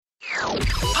A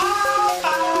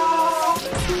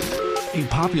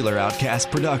Popular Outcast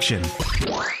production.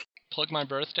 Plug my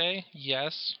birthday?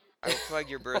 Yes. I will plug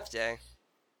your birthday.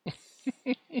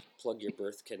 Plug your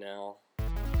birth canal.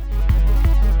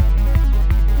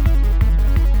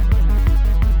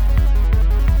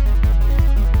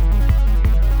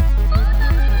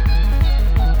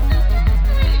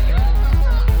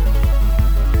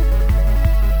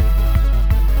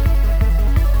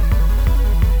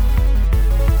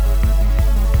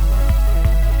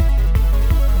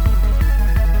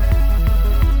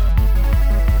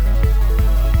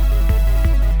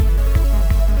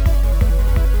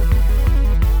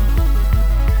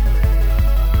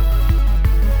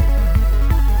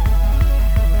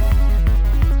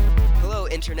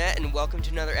 Welcome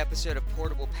to another episode of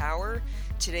Portable Power.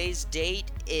 Today's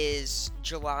date is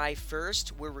July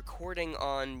 1st. We're recording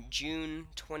on June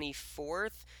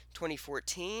 24th,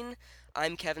 2014.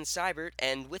 I'm Kevin Seibert,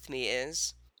 and with me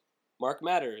is... Mark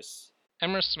Matters.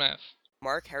 Emmer Smith.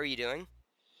 Mark, how are you doing?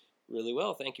 Really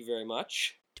well, thank you very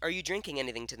much. Are you drinking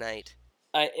anything tonight?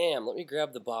 I am. Let me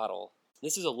grab the bottle.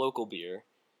 This is a local beer,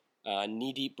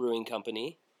 Knee Deep Brewing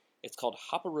Company. It's called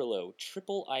Hopperillo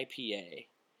Triple IPA.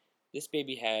 This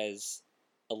baby has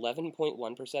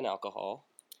 11.1% alcohol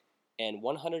and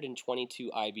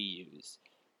 122 IBUs.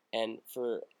 And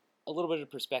for a little bit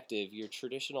of perspective, your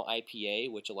traditional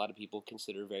IPA, which a lot of people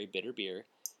consider very bitter beer,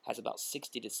 has about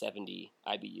 60 to 70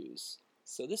 IBUs.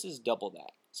 So this is double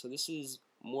that. So this is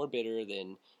more bitter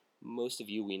than most of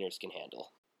you wieners can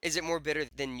handle. Is it more bitter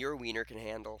than your wiener can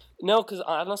handle? No, because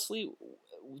honestly...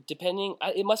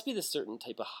 it must be the certain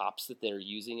type of hops that they're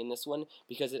using in this one,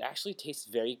 because it actually tastes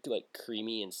very like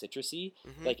creamy and citrusy.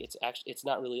 Mm-hmm. Like it's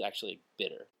not really actually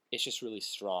bitter. It's just really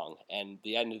strong. And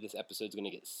the end of this episode is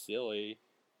gonna get silly.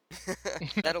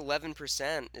 That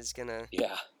 11% is gonna.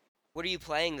 Yeah. What are you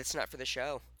playing that's not for the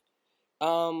show?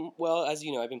 Well, as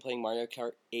you know, I've been playing Mario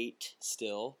Kart 8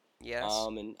 still. Yes.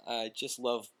 And I just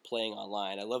love playing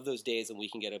online. I love those days when we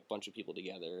can get a bunch of people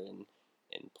together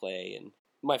and play. And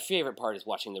my favorite part is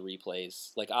watching the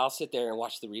replays. Like, I'll sit there and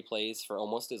watch the replays for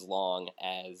almost as long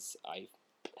as I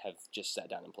have just sat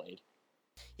down and played.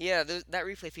 Yeah, that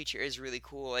replay feature is really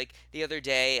cool. Like, the other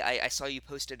day, I saw you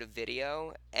posted a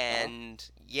video, and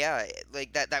yeah,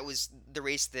 like, that was the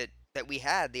race that we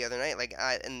had the other night. Like,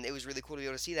 and it was really cool to be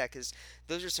able to see that, because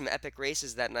those are some epic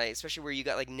races that night, especially where you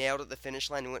got, like, nailed at the finish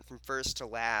line and went from first to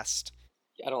last.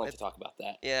 I don't like to talk about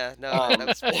that. Yeah, no,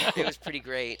 it was pretty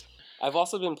great. I've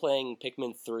also been playing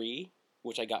Pikmin 3,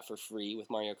 which I got for free with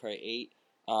Mario Kart 8,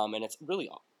 and it's really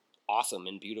awesome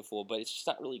and beautiful, but it's just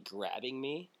not really grabbing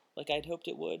me like I'd hoped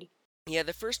it would. Yeah,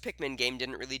 the first Pikmin game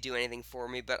didn't really do anything for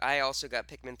me, but I also got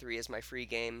Pikmin 3 as my free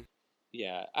game.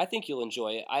 Yeah, I think you'll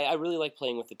enjoy it. I really like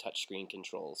playing with the touchscreen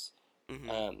controls.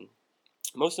 Mm-hmm.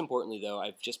 Most importantly, though,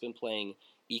 I've just been playing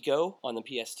Ico on the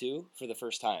PS2 for the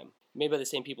first time. Made by the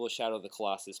same people as Shadow of the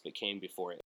Colossus, but came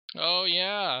before it. Oh,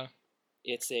 yeah.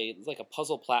 It's like a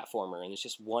puzzle platformer, and it's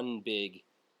just one big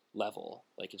level.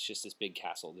 Like, it's just this big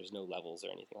castle. There's no levels or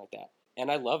anything like that. And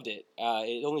I loved it.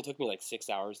 It only took me like 6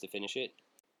 hours to finish it.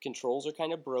 Controls are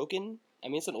kind of broken. I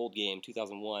mean, it's an old game,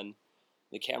 2001.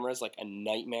 The camera's like a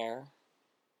nightmare.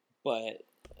 But,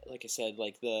 like I said,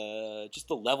 like the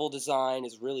level design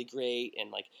is really great,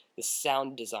 and like the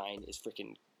sound design is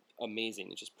freaking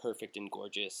amazing. It's just perfect and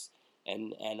gorgeous.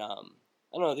 And I don't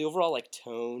know, the overall like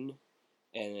tone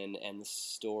and the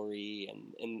story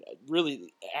and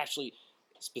really actually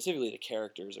specifically the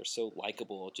characters are so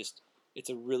likable. It's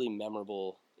a really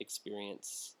memorable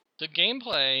experience. The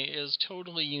gameplay is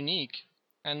totally unique.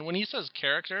 And when he says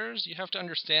characters, you have to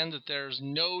understand that there's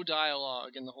no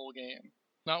dialogue in the whole game.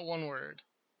 Not one word.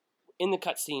 In the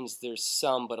cutscenes, there's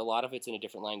some, but a lot of it's in a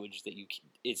different language that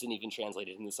isn't even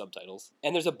translated in the subtitles.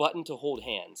 And there's a button to hold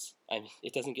hands. I mean,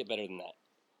 it doesn't get better than that.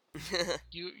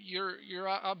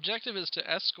 Your objective is to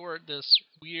escort this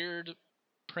weird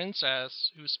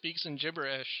princess who speaks in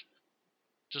gibberish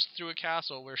just through a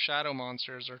castle where shadow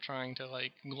monsters are trying to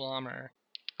like glom her.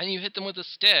 And you hit them with a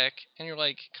stick, and you're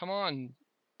like, come on.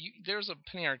 There's a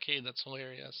Penny Arcade that's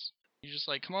hilarious. You're just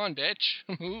like, come on, bitch,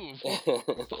 move,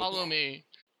 follow me.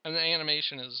 And the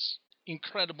animation is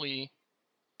incredibly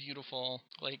beautiful,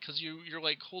 like, because you're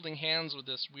like holding hands with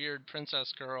this weird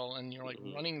princess girl, and you're like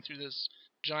running through this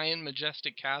giant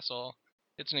majestic castle.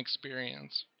 It's an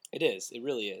experience. It is. It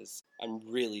really is. I'm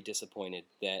really disappointed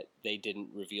that they didn't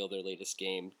reveal their latest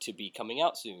game to be coming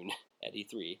out soon at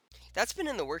E3. That's been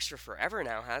in the works for forever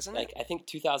now, hasn't it? Like, I think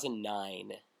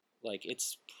 2009. Like,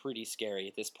 it's pretty scary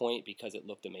at this point because it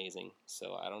looked amazing.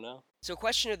 So, I don't know. So,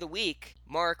 question of the week.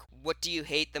 Mark, what do you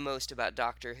hate the most about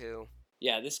Doctor Who?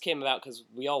 Yeah, this came about because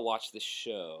we all watched the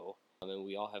show. And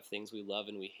we all have things we love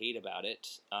and we hate about it.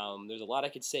 There's a lot I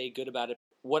could say good about it.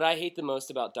 What I hate the most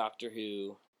about Doctor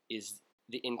Who is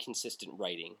the inconsistent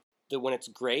writing. When it's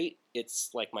great,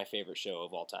 it's like my favorite show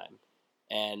of all time.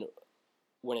 And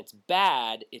when it's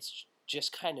bad, it's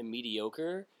just kind of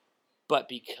mediocre. But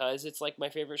because it's like my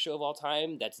favorite show of all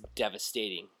time, that's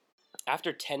devastating.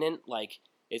 After Tennant, like,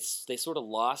 they sort of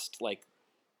lost, like,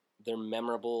 their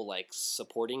memorable, like,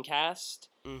 supporting cast.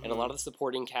 Mm-hmm. And a lot of the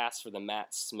supporting cast for the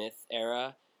Matt Smith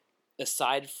era,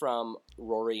 aside from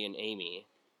Rory and Amy,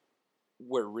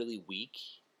 were really weak.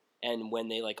 And when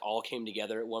they, like, all came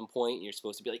together at one point, you're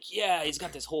supposed to be like, yeah, he's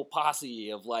got this whole posse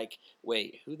of, like,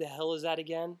 wait, who the hell is that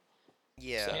again?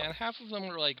 Yeah. So- Yeah, and half of them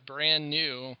were like brand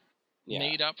new, Yeah,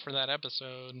 made up for that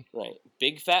episode. right.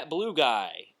 Big Fat Blue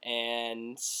Guy,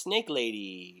 and Snake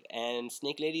Lady, and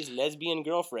Snake Lady's lesbian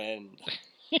girlfriend.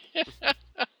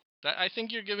 I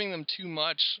think you're giving them too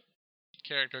much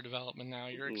character development now.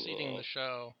 You're exceeding the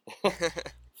show.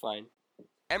 Fine.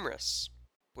 Emrys,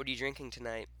 what are you drinking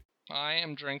tonight? I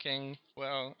am drinking,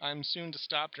 well, I'm soon to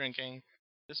stop drinking.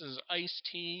 This is iced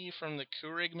tea from the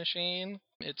Keurig machine.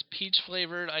 It's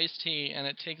peach-flavored iced tea, and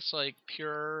it tastes like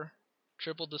pure,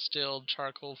 triple-distilled,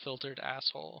 charcoal-filtered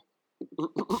asshole.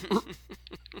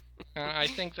 I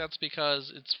think that's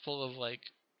because it's full of, like,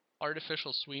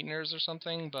 artificial sweeteners or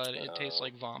something, but it tastes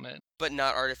like vomit. But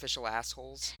not artificial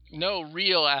assholes. No,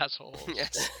 real assholes.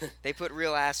 Yes, they put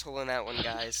real asshole in that one,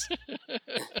 guys.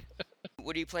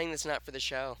 What are you playing that's not for the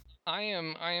show? I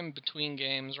am between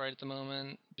games right at the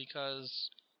moment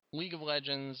because League of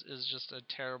Legends is just a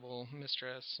terrible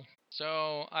mistress.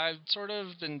 So I've sort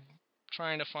of been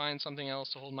trying to find something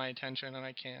else to hold my attention, and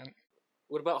I can't.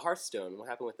 What about Hearthstone? What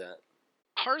happened with that?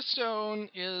 Hearthstone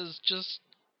is just,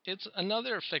 it's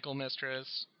another fickle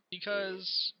mistress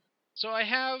because, so I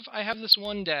have this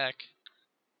one deck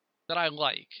that I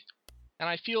like, and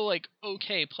I feel like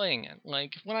okay playing it.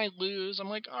 Like when I lose, I'm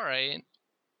like, all right,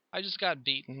 I just got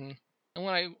beaten. And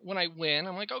when I win,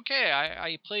 I'm like, okay,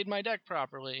 I played my deck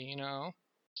properly, you know?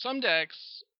 Some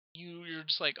decks, you're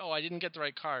just like, oh, I didn't get the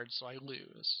right cards, so I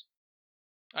lose.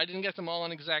 I didn't get them all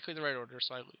in exactly the right order,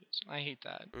 so I lose. I hate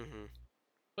that. Mm-hmm.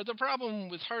 But the problem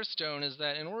with Hearthstone is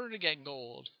that in order to get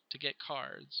gold, to get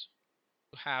cards,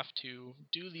 you have to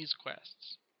do these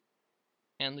quests.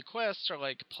 And the quests are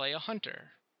like, play a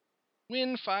hunter.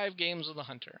 Win 5 games with a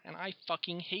hunter. And I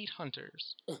fucking hate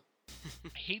hunters. I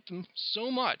hate them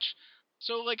so much.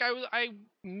 So, like, I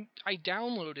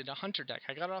downloaded a hunter deck.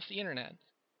 I got it off the internet.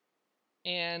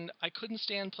 And I couldn't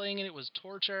stand playing it. It was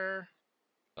torture.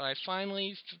 But I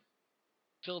finally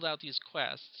filled out these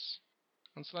quests.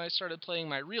 And so then I started playing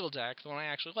my real deck, the one I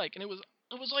actually like. And it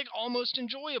was like, almost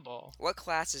enjoyable. What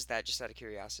class is that, just out of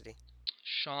curiosity?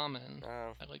 Shaman.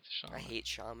 Oh, I like the shaman. I hate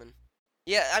shaman.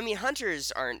 Yeah, I mean,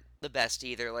 hunters aren't the best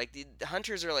either. Like, the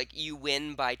hunters are like, you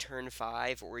win by turn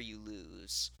 5 or you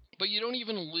lose. But you don't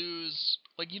even lose,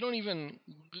 like, you don't even,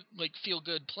 like, feel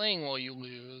good playing while you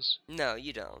lose. No,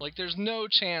 you don't. Like, there's no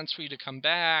chance for you to come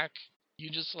back. You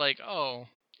just, like, oh,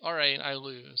 alright, I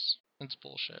lose. It's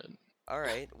bullshit.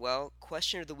 Alright, well,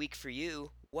 question of the week for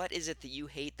you. What is it that you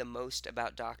hate the most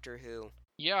about Doctor Who?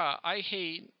 Yeah, I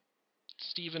hate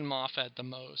Stephen Moffat the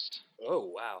most. Oh,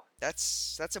 wow.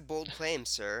 That's a bold claim,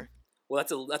 sir. Well,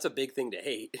 that's a big thing to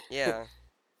hate. Yeah.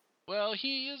 Well,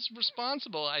 he is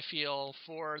responsible, I feel,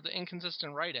 for the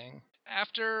inconsistent writing.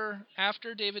 After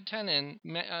David Tennant,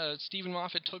 Stephen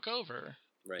Moffat took over.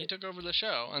 Right. He took over the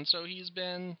show, and so he's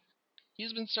been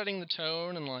setting the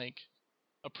tone and, like,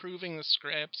 approving the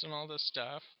scripts and all this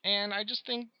stuff. And I just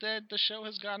think that the show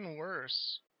has gotten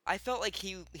worse. I felt like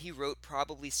he wrote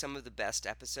probably some of the best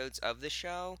episodes of the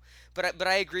show, but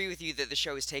I agree with you that the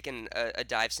show has taken a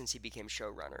dive since he became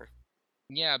showrunner.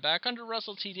 Yeah, back under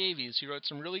Russell T Davies, he wrote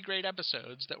some really great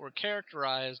episodes that were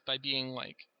characterized by being,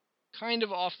 like, kind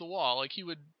of off the wall. Like, he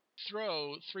would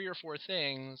throw 3 or 4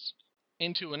 things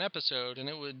into an episode, and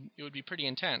it would be pretty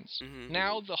intense. Mm-hmm.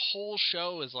 Now the whole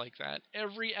show is like that.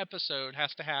 Every episode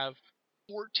has to have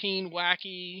 14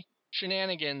 wacky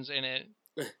shenanigans in it,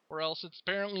 or else it's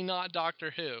apparently not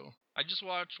Doctor Who. I just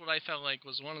watched what I felt like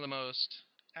was one of the most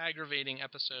aggravating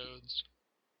episodes.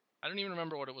 I don't even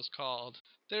remember what it was called.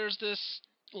 There's this,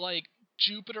 like,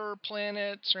 Jupiter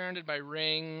planet surrounded by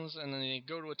rings, and then they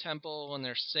go to a temple and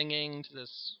they're singing to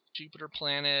this Jupiter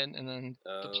planet, and then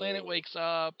the planet wakes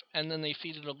up, and then they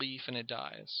feed it a leaf and it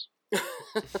dies.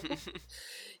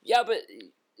 Yeah, but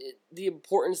the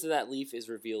importance of that leaf is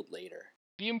revealed later.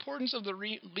 The importance of the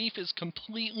leaf is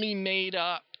completely made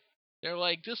up. They're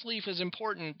like, this leaf is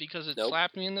important because it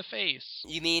slapped me in the face.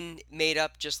 You mean made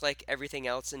up just like everything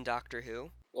else in Doctor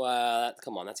Who? Well,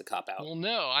 come on, that's a cop-out. Well,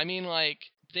 no. I mean, like,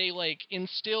 they like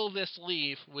instill this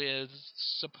leaf with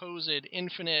supposed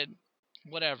infinite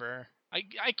whatever.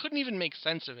 I couldn't even make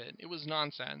sense of it. It was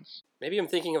nonsense. Maybe I'm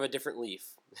thinking of a different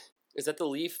leaf. Is that the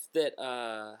leaf that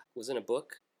was in a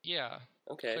book? Yeah.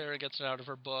 Okay. Clara gets it out of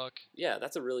her book. Yeah,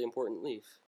 that's a really important leaf.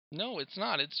 No, it's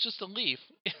not. It's just a leaf.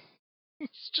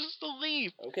 It's just a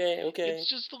leaf. Okay. It's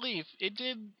just a leaf.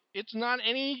 It's not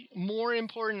any more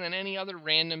important than any other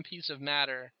random piece of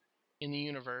matter in the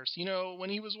universe. You know, when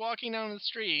he was walking down the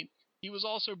street, he was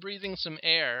also breathing some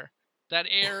air. That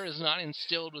air is not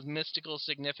instilled with mystical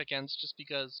significance just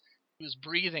because he was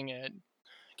breathing it.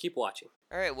 Keep watching.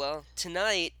 All right, well,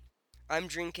 tonight I'm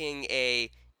drinking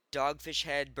a Dogfish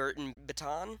Head Burton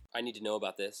Baton. I need to know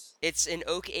about this. It's an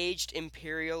oak-aged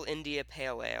Imperial India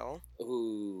Pale Ale.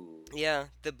 Ooh. Yeah,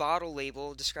 the bottle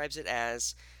label describes it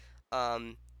as,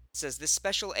 says this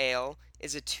special ale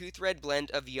is a two-thread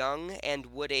blend of young and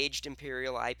wood-aged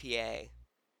Imperial IPA.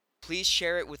 Please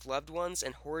share it with loved ones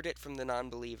and hoard it from the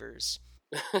non-believers.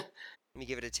 Let me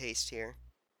give it a taste here.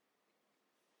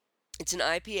 It's an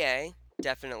IPA,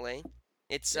 definitely.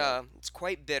 It's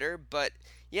quite bitter, but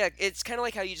yeah, it's kind of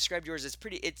like how you described yours.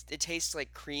 It tastes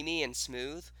like creamy and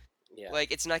smooth. Yeah.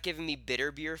 Like it's not giving me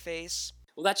bitter beer face.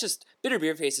 Well, that's just bitter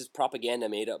beer face is propaganda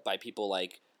made up by people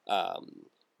like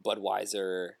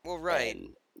Budweiser. Well, right.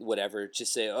 And whatever.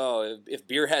 Just say, oh, if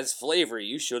beer has flavor,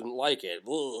 you shouldn't like it.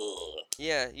 Ugh.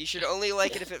 Yeah, you should only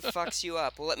like it if it fucks you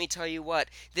up. Well, let me tell you what.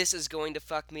 This is going to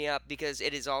fuck me up because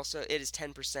it is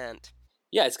 10%.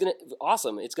 Yeah, it's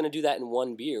gonna do that in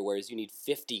one beer, whereas you need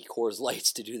 50 Coors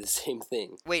Lights to do the same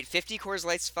thing. Wait, 50 Coors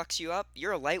Lights fucks you up?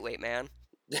 You're a lightweight, man.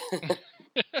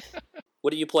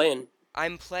 What are you playing?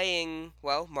 I'm playing,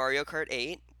 well, Mario Kart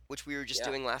 8, which we were just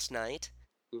doing last night.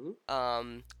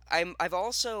 Mm-hmm. I've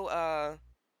also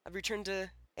I've returned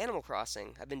to Animal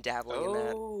Crossing. I've been dabbling in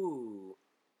that. Oh,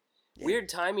 Yeah. weird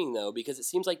timing though, because it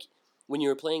seems like when you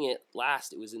were playing it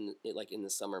last, it was in the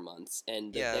summer months,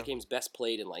 and that game's best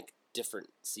played in like different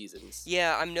seasons.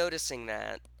 Yeah, I'm noticing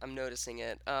that. I'm noticing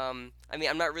it. I mean,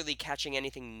 I'm not really catching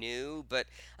anything new, but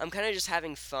I'm kind of just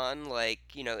having fun, like,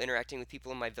 you know, interacting with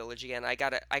people in my village again. I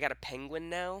got a penguin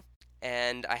now,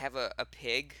 and I have a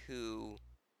pig who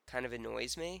kind of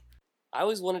annoys me. I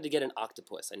always wanted to get an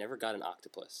octopus. I never got an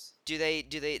octopus. Does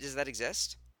that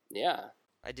exist? Yeah.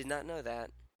 I did not know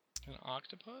that. An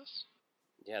octopus?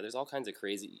 Yeah, there's all kinds of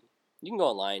crazy. You can go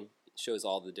online. It shows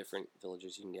all the different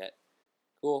villagers you can get.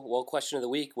 Cool. Well, question of the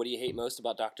week. What do you hate most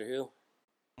about Doctor Who?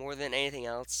 More than anything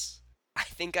else, I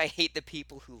think I hate the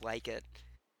people who like it.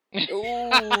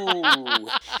 Ooh.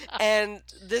 And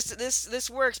this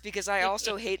works because I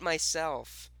also hate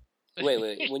myself.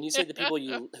 Wait. When you say the people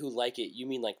who like it, you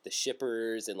mean like the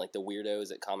shippers and like the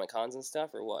weirdos at Comic Cons and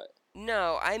stuff, or what?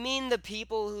 No, I mean the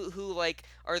people who like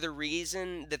are the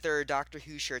reason that there are Doctor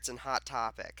Who shirts in Hot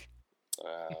Topic.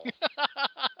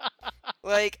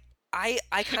 Like I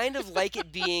kind of like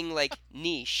it being like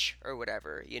niche or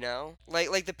whatever, you know?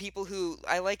 Like the people who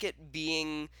I like it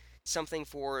being something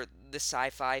for the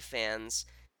sci-fi fans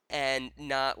and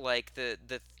not like the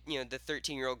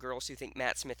 13-year-old girls who think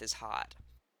Matt Smith is hot.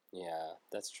 Yeah,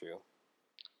 that's true.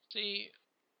 See,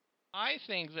 I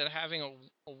think that having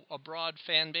a broad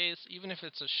fan base, even if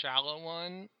it's a shallow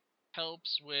one,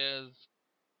 helps with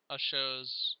a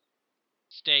show's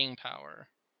staying power.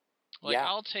 Like, Yeah.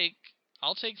 I'll take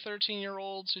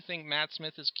 13-year-olds who think Matt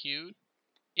Smith is cute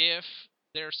if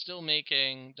they're still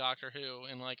making Doctor Who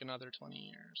in like another 20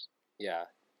 years. Yeah.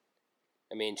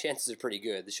 I mean, chances are pretty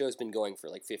good. The show's been going for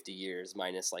like 50 years,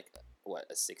 minus like,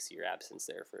 a 6-year absence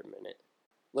there for a minute.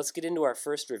 Let's get into our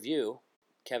first review.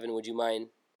 Kevin, would you mind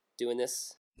doing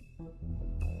this?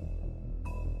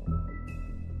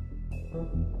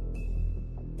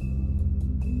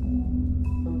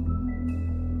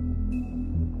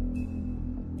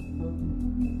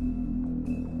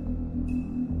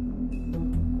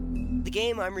 The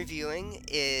game I'm reviewing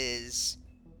is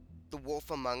The Wolf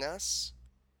Among Us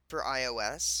for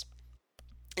iOS.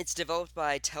 It's developed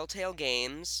by Telltale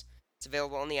Games. It's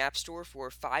available on the App Store for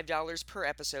 $5 per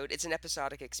episode. It's an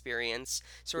episodic experience,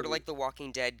 sort of like the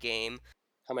Walking Dead game.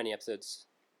 How many episodes?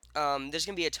 There's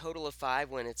going to be a total of 5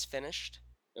 when it's finished.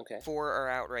 Okay. 4 are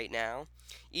out right now.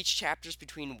 Each chapter's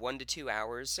between 1 to 2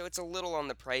 hours, so it's a little on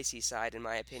the pricey side, in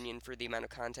my opinion, for the amount of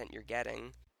content you're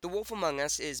getting. The Wolf Among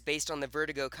Us is based on the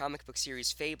Vertigo comic book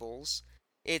series Fables.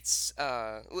 It's,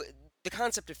 the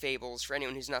concept of Fables, for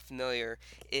anyone who's not familiar,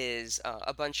 is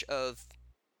a bunch of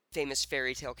famous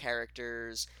fairy tale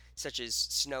characters, such as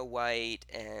Snow White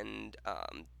and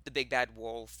the Big Bad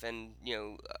Wolf and,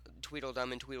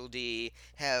 Tweedledum and Tweedledee,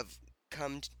 have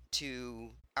come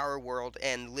to our world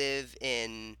and live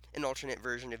in an alternate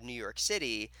version of New York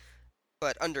City,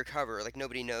 but undercover. Like,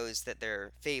 nobody knows that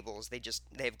they're fables. They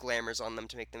have glamours on them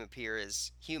to make them appear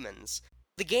as humans.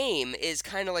 The game is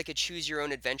kind of like a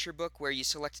choose-your-own-adventure book where you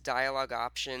select dialogue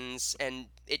options and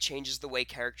it changes the way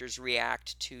characters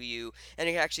react to you, and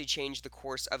it can actually change the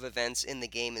course of events in the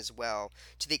game as well,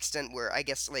 to the extent where, I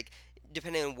guess, like,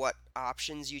 depending on what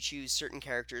options you choose, certain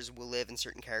characters will live and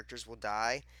certain characters will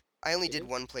die. I only did Mhm.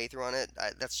 one playthrough on it.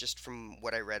 That's just from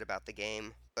what I read about the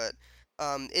game, but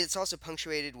it's also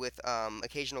punctuated with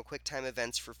occasional QuickTime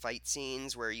events for fight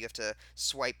scenes where you have to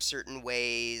swipe certain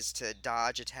ways to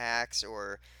dodge attacks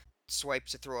or swipe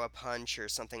to throw a punch or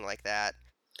something like that.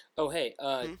 Oh, hey,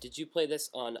 Hmm? did you play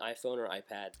this on iPhone or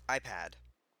iPad? iPad.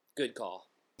 Good call.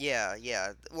 Yeah,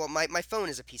 yeah. Well, my phone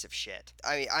is a piece of shit.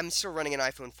 I'm still running an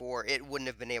iPhone 4. It wouldn't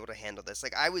have been able to handle this.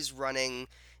 Like, I was running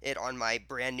it on my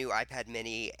brand new iPad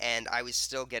mini, and I was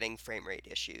still getting frame rate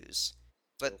issues.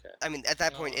 But, Okay. I mean, at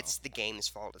that Oh, point, wow. it's the game's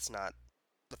fault. It's not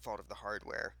the fault of the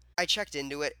hardware. I checked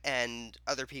into it, and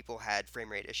other people had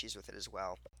frame rate issues with it as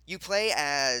well. You play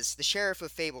as the sheriff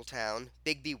of Fabletown,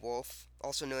 Bigby Wolf,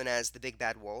 also known as the Big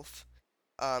Bad Wolf.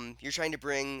 You're trying to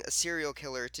bring a serial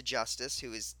killer to justice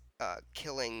who is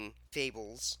killing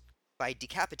fables by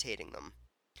decapitating them.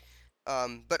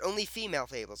 But only female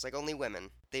fables, like only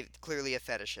women. They're clearly a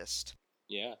fetishist.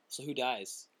 Yeah. So who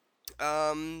dies?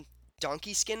 Um,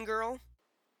 Donkey Skin Girl?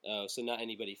 Oh, so not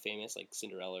anybody famous like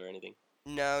Cinderella or anything.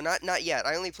 No, not yet.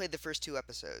 I only played the first 2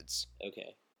 episodes.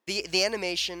 Okay. The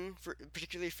animation,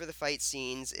 particularly for the fight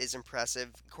scenes, is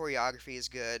impressive. Choreography is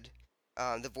good.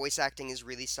 The voice acting is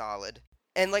really solid.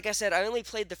 And like I said, I only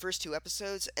played the first 2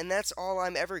 episodes, and that's all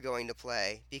I'm ever going to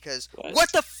play. Because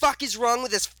what the fuck is wrong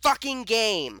with this fucking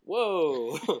game?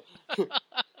 Whoa.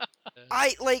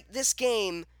 This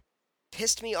game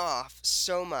pissed me off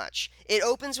so much. It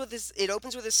opens with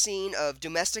a scene of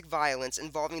domestic violence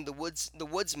involving the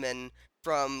woodsman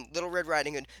from Little Red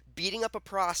Riding Hood beating up a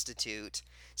prostitute.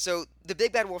 So the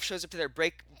Big Bad Wolf shows up to there,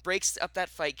 breaks up that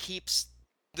fight, keeps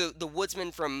the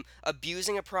woodsman from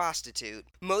abusing a prostitute.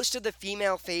 Most of the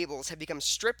female fables have become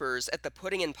strippers at the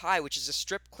Pudding and Pie, which is a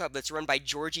strip club that's run by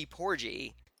Georgie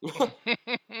Porgy.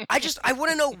 I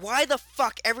want to know why the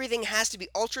fuck everything has to be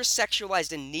ultra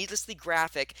sexualized and needlessly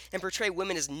graphic and portray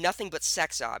women as nothing but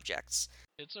sex objects.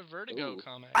 It's a Vertigo Ooh.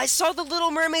 comic. I saw the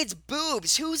Little Mermaid's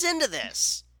boobs. Who's into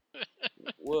this?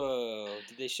 Whoa.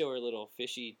 Did they show her little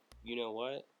fishy, you know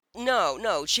what?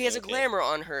 No, she has a Okay. glamour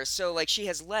on her, so like she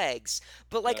has legs.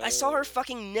 But like I saw her Oh.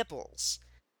 fucking nipples.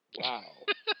 Wow.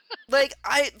 Like,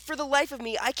 for the life of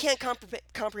me, I can't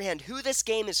comprehend who this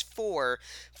game is for.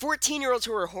 14-year-olds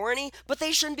who are horny, but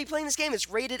they shouldn't be playing this game. It's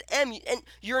rated M, and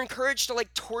you're encouraged to,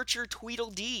 like, torture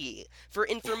Tweedledee for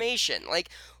information. Like,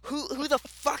 who the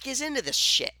fuck is into this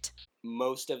shit?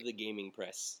 Most of the gaming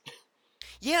press.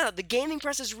 Yeah, the gaming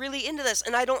press is really into this,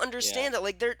 and I don't understand it.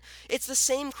 Like, it's the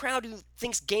same crowd who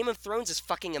thinks Game of Thrones is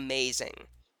fucking amazing.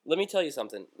 Let me tell you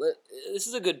something. This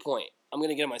is a good point. I'm going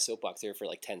to get on my soapbox here for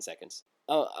like 10 seconds.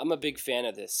 I'm a big fan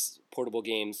of this portable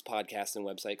games podcast and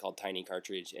website called Tiny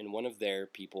Cartridge, and one of their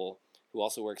people who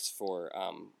also works for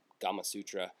Gamma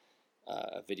Sutra,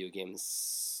 video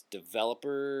games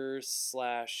developer /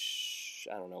 I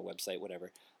don't know, website,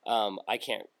 whatever. I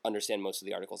can't understand most of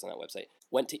the articles on that website.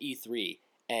 Went to E3,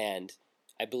 and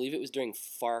I believe it was during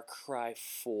Far Cry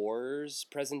 4's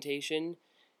presentation.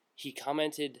 He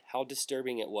commented how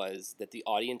disturbing it was that the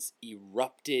audience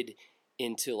erupted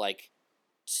into like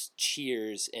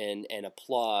cheers and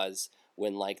applause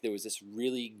when like there was this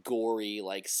really gory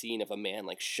like scene of a man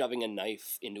like shoving a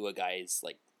knife into a guy's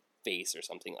like face or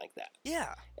something like that.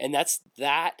 Yeah. And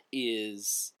that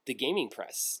is the gaming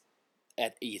press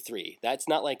at E3. That's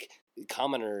not like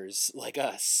commoners like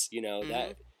us, you know,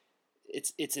 that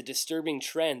it's a disturbing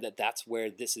trend that's where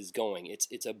this is going.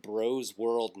 It's a bros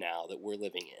world now that we're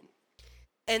living in.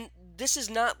 And this is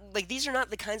not, like, these are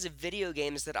not the kinds of video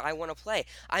games that I want to play.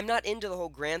 I'm not into the whole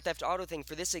Grand Theft Auto thing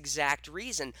for this exact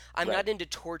reason. I'm Right. not into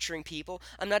torturing people.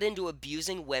 I'm not into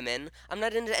abusing women. I'm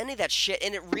not into any of that shit,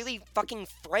 and it really fucking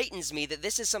frightens me that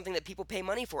this is something that people pay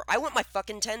money for. I want my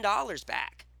fucking $10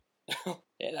 back.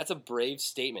 Yeah, that's a brave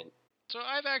statement. So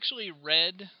I've actually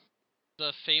read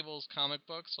the Fables comic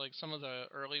books, like some of the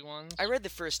early ones. I read the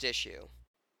first issue.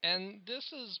 And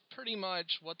this is pretty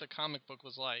much what the comic book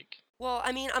was like. Well,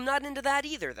 I mean, I'm not into that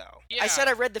either, though. Yeah. I said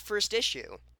I read the first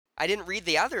issue. I didn't read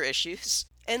the other issues.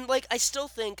 And, like, I still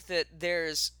think that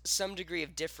there's some degree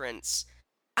of difference.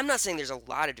 I'm not saying there's a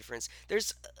lot of difference.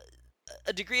 There's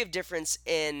a degree of difference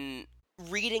in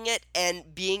reading it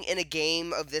and being in a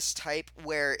game of this type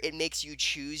where it makes you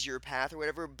choose your path or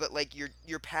whatever, but, like,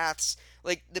 your paths,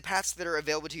 like, the paths that are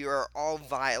available to you are all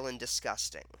vile and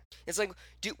disgusting. It's like,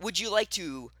 would you like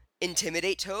to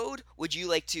intimidate Toad? Would you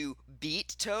like to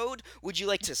beat Toad? Would you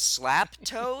like to slap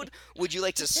Toad? Would you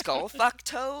like to skull fuck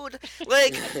Toad?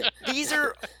 Like, these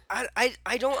are...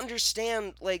 I don't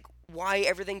understand, like, why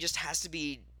everything just has to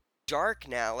be dark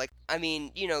now. Like, I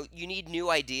mean, you know, you need new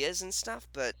ideas and stuff,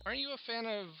 but Aren't you a fan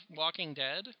of Walking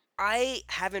Dead? I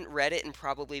haven't read it in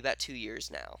probably about 2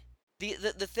 years now.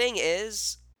 The thing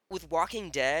is, with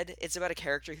Walking Dead, it's about a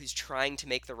character who's trying to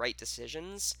make the right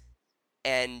decisions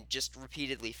and just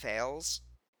repeatedly fails.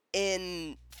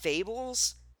 In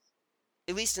Fables,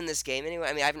 at least in this game anyway,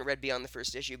 I mean, I haven't read beyond the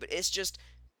first issue, but it's just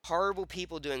horrible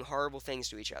people doing horrible things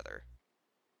to each other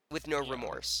with no Yeah.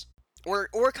 remorse.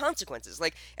 Or consequences.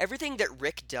 Like, everything that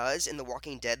Rick does in The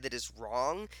Walking Dead that is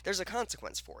wrong, there's a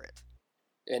consequence for it.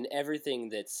 And everything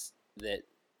that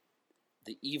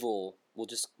the evil, we'll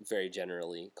just very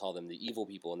generally call them the evil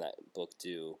people in that book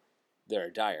do, there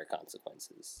are dire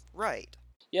consequences. Right.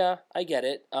 Yeah, I get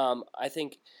it. I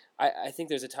think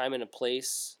there's a time and a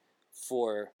place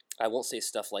for, I won't say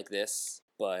stuff like this,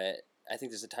 but I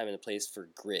think there's a time and a place for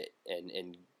grit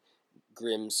and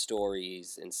grim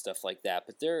stories and stuff like that.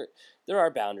 But there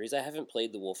are boundaries. I haven't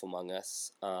played The Wolf Among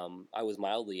Us. I was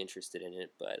mildly interested in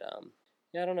it, but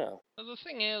yeah, I don't know. But the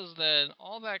thing is that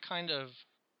all that kind of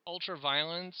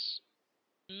ultra-violence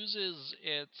loses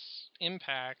its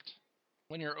impact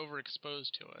when you're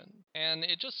overexposed to it. And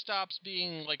it just stops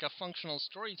being like a functional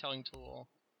storytelling tool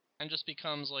and just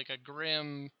becomes like a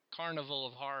grim carnival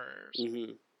of horrors.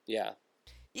 Mm-hmm. Yeah.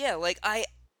 Yeah, like, I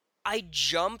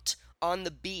jumped on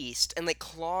the Beast and, like,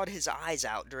 clawed his eyes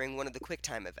out during one of the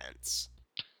QuickTime events.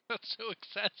 That's so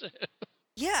excessive.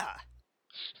 Yeah.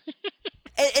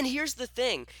 And here's the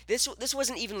thing. This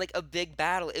wasn't even, like, a big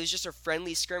battle. It was just a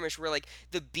friendly skirmish where, like,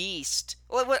 the Beast...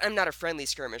 Well, I'm not a friendly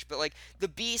skirmish, but, like, the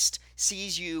Beast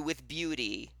sees you with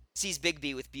beauty, sees Big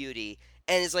B with beauty,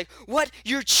 and is like, what?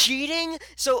 You're cheating?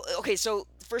 So, okay, so,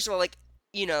 first of all, like,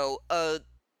 you know, a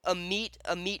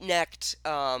meat-necked,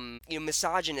 you know,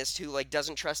 misogynist who, like,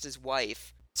 doesn't trust his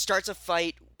wife starts a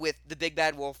fight with the big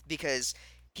bad wolf because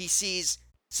he sees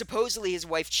supposedly his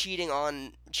wife cheating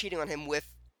on him with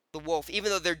the wolf, even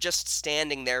though they're just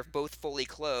standing there, both fully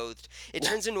clothed. It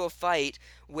turns into a fight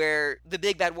where the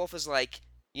big bad wolf is like,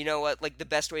 you know what, like, the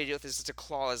best way to deal with this is to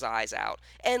claw his eyes out.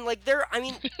 And, like, I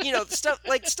mean, you know, stuff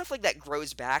like that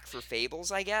grows back for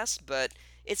Fables, I guess, but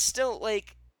it's still,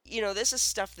 like, you know, this is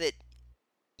stuff that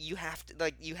you have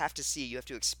to see, you have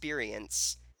to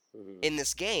experience Mm-hmm. in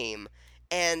this game,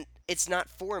 and it's not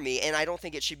for me, and I don't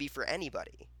think it should be for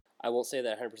anybody. I won't say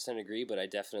that I 100% agree, but I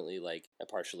definitely, like, I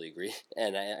partially agree.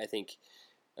 And I think,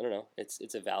 I don't know,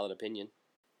 it's a valid opinion.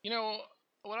 You know,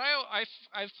 what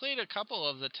I've played a couple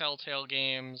of the Telltale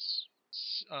games,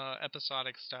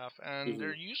 episodic stuff, and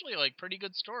they're usually like pretty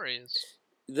good stories.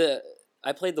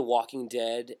 I played The Walking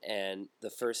Dead and the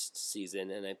first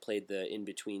season, and I played the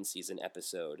in-between season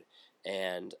episode.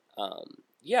 And,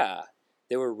 yeah,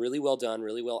 they were really well done,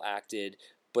 really well acted,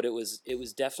 but it was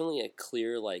definitely a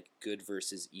clear, like, good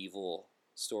versus evil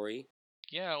story.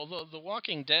 Yeah, although The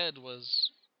Walking Dead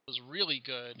was really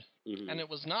good, Mm-hmm. and it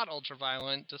was not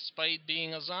ultra-violent despite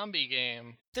being a zombie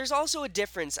game. There's also a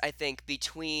difference, I think,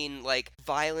 between, like,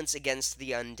 violence against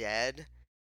the undead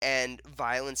and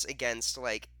violence against,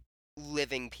 like,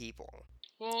 living people.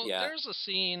 Well, Yeah. there's a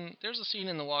scene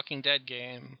in the Walking Dead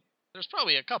game. There's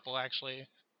probably a couple actually,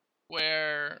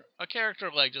 where a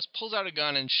character like just pulls out a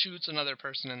gun and shoots another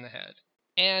person in the head.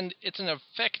 And it's an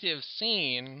effective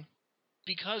scene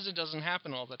because it doesn't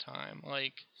happen all the time.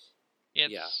 Like,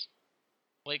 it's Yeah.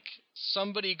 like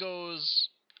somebody goes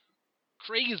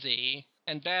crazy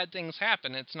and bad things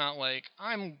happen. It's not like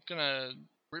I'm gonna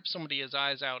rip somebody's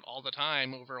eyes out all the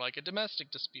time over like a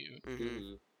domestic dispute.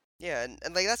 Mm-hmm. Yeah,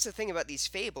 and like, that's the thing about these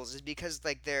fables, is because,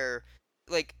 like,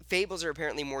 fables are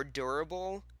apparently more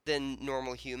durable than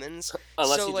normal humans.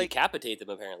 Unless So, you like, decapitate them,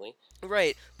 apparently.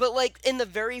 right, but, like, in the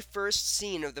very first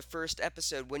scene of the first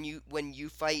episode, when you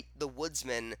fight the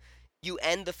woodsman, you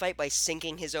end the fight by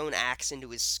sinking his own axe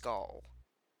into his skull.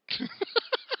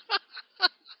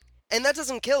 And that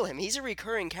doesn't kill him. He's a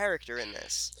recurring character in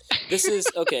this. This is,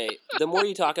 okay, the more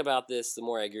you talk about this, the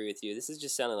more I agree with you. This is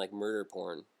just sounding like murder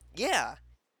porn. Yeah.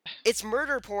 It's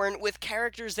murder porn with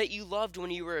characters that you loved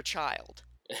when you were a child.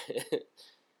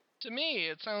 To me,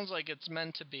 it sounds like it's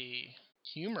meant to be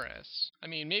humorous. I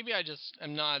mean, maybe I just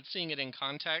am not seeing it in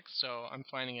context, so I'm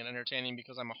finding it entertaining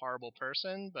because I'm a horrible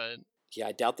person, but Yeah,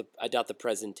 I doubt the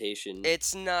presentation.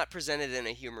 It's not presented in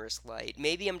a humorous light.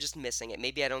 Maybe I'm just missing it.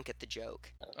 Maybe I don't get the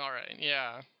joke. alright,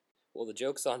 yeah. Well, the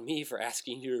joke's on me for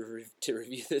asking you to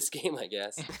review this game, I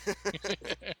guess.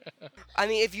 I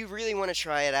mean, if you really want to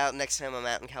try it out, next time I'm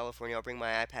out in California, I'll bring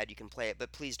my iPad. You can play it,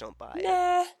 but please don't buy it.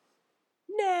 Nah.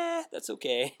 nah, that's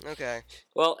okay. Okay.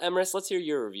 Well, Emrys, let's hear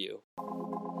your review.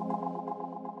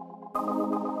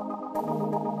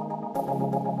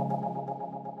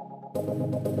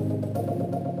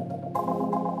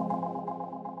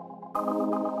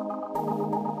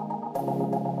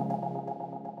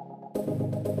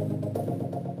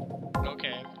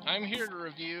 Okay, I'm here to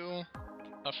review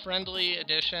a friendly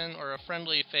addition or a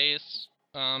friendly face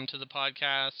to the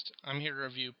podcast. I'm here to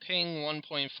review Ping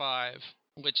 1.5,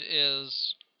 which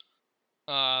is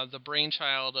the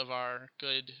brainchild of our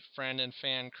good friend and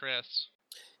fan, Chris.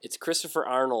 It's Christopher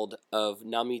Arnold of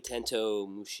Namitento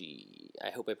Mushi. I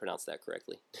hope I pronounced that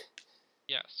correctly.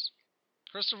 Yes.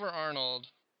 Christopher Arnold,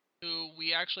 who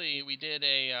we did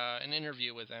an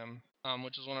interview with him,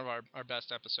 which is one of our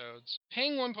best episodes.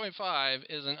 Ping 1.5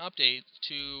 is an update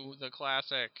to the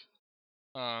classic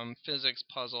physics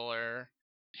puzzler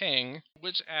Ping,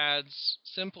 which adds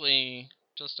simply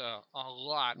just a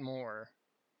lot more.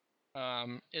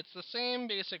 It's the same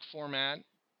basic format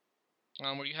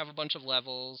where you have a bunch of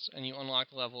levels and you unlock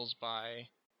levels by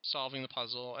solving the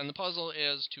puzzle. And the puzzle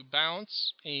is to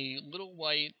bounce a little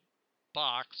white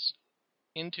box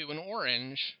into an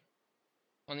orange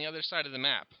on the other side of the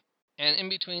map. And in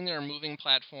between there are moving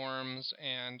platforms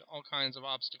and all kinds of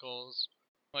obstacles,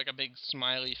 like a big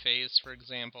smiley face, for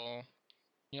example.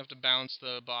 You have to bounce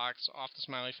the box off the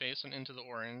smiley face and into the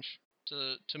orange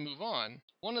to move on.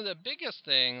 One of the biggest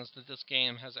things that this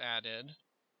game has added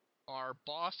are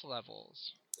boss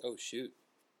levels. Oh, shoot.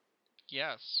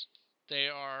 Yes, they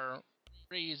are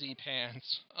crazy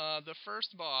pants. The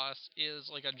first boss is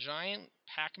like a giant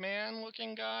Pac-Man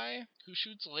looking guy who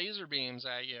shoots laser beams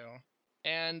at you.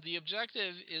 And the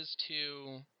objective is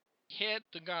to hit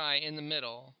the guy in the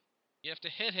middle. You have to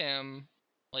hit him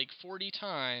like 40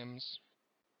 times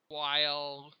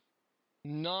while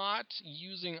not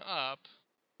using up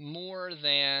more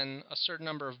than a certain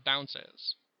number of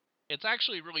bounces. It's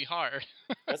actually really hard.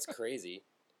 That's crazy.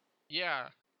 Yeah.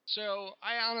 So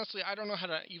I don't know how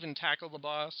to even tackle the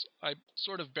boss. I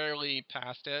sort of barely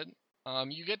passed it.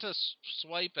 You get to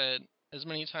swipe it as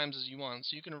many times as you want,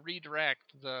 so you can redirect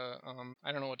the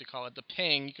I don't know what to call it, the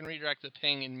ping. You can redirect the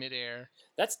ping in midair.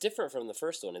 That's different from the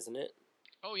first one, isn't it?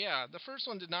 Oh yeah, the first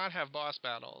one did not have boss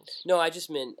battles. No, I just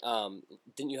meant,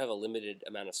 didn't you have a limited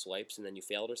amount of swipes and then you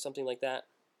failed or something like that?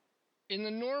 In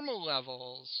the normal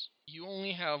levels, you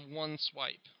only have one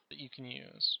swipe that you can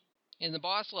use. In the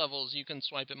boss levels, you can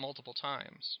swipe it multiple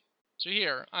times. So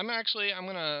here, I'm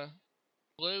gonna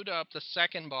load up the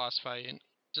second boss fight,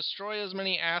 destroy as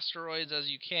many asteroids as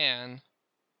you can.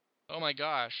 Oh my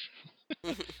gosh.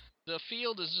 The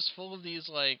field is just full of these,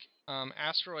 like,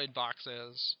 asteroid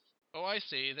boxes. Oh, I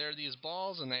see. There are these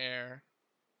balls in the air.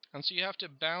 And so you have to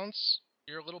bounce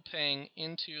your little ping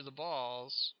into the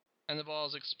balls, and the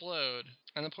balls explode.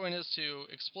 And the point is to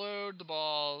explode the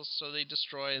balls so they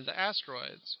destroy the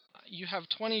asteroids. You have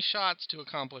 20 shots to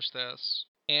accomplish this,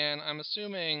 and I'm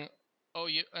assuming,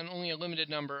 and only a limited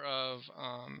number of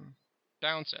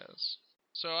bounces.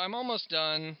 So I'm almost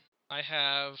done. I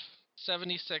have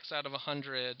 76 out of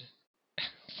 100.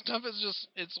 Stuff is just,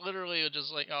 it's literally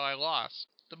just like, oh, I lost.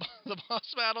 The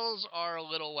boss battles are a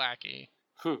little wacky.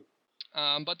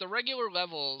 But the regular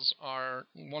levels are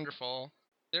wonderful.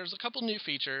 There's a couple new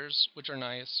features, which are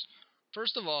nice.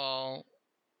 First of all,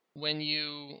 when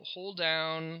you hold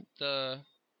down the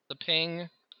ping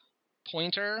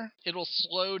pointer, it'll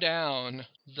slow down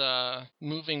the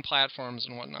moving platforms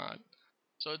and whatnot.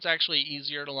 So it's actually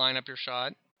easier to line up your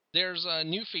shot. There's a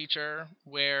new feature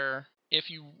where if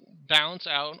you bounce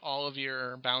out all of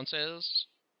your bounces,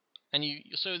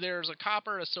 so there's a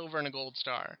copper, a silver, and a gold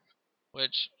star,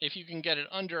 which if you can get it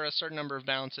under a certain number of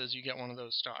bounces, you get one of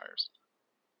those stars.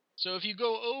 So if you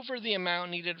go over the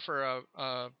amount needed for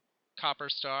a copper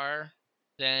star,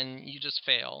 then you just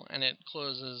fail, and it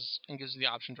closes and gives you the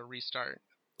option to restart.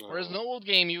 Whereas in the old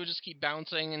game, you would just keep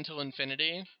bouncing until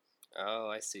infinity. Oh,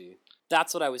 I see.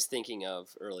 That's what I was thinking of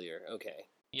earlier. Okay.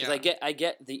 Because I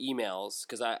get the emails,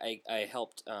 because I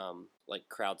helped like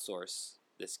crowdsource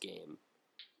this game.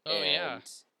 Oh, and yeah.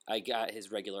 I got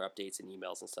his regular updates and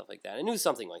emails and stuff like that. I knew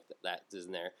something like that is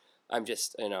in there. I'm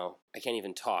just, I can't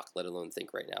even talk, let alone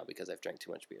think right now because I've drank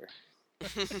too much beer.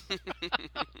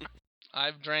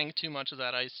 I've drank too much of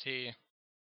that iced tea.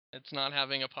 It's not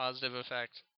having a positive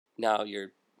effect. Now your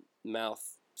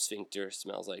mouth sphincter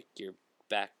smells like your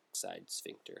backside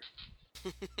sphincter.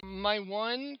 My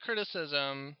one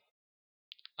criticism,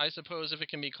 I suppose if it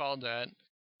can be called that,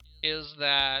 is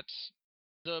that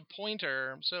the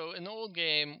pointer, so in the old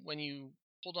game, when you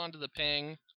hold onto the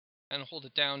ping and hold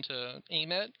it down to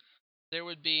aim it, there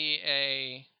would be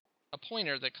a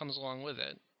pointer that comes along with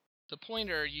it. the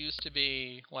pointer used to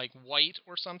be like white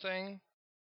or something.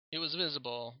 It was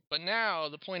visible, but now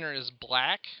the pointer is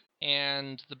black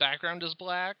and the background is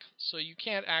black, so you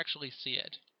can't actually see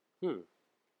it.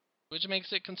 Which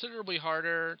makes it considerably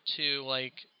harder to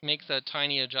like make the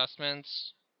tiny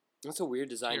adjustments. That's a weird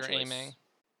design your choice. Aiming.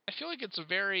 I feel like it's a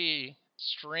very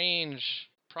strange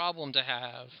problem to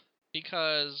have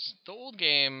because the old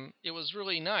game, it was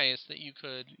really nice that you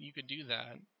could do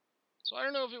that. So I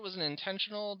don't know if it was an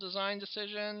intentional design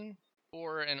decision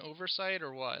or an oversight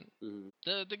or what. Mm-hmm.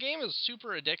 The game is super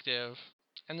addictive,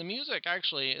 and the music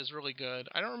actually is really good.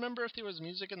 I don't remember if there was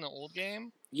music in the old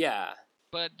game. Yeah.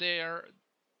 But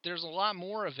there's a lot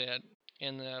more of it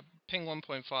in the Ping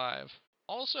 1.5.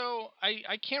 Also,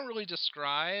 I can't really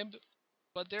describe,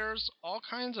 but there's all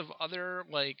kinds of other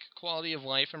like quality of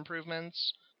life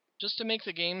improvements just to make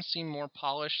the game seem more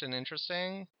polished and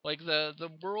interesting. Like the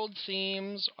world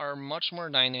themes are much more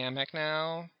dynamic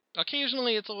now.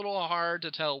 Occasionally it's a little hard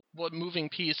to tell what moving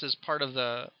piece is part of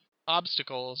the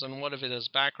obstacles and what of it is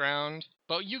background,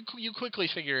 but you quickly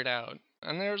figure it out.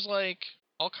 And there's like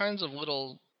all kinds of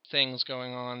little things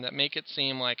going on that make it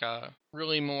seem like a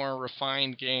really more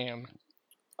refined game.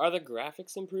 Are the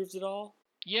graphics improved at all?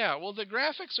 Yeah, well, the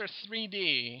graphics are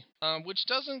 3D, which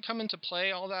doesn't come into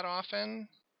play all that often,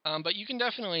 but you can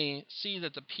definitely see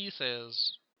that the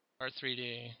pieces are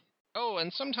 3D. Oh,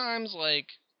 and sometimes, like,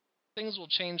 things will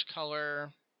change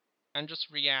color and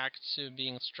just react to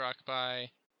being struck by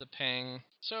the ping.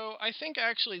 So I think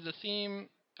actually the theme,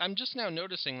 I'm just now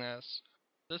noticing this,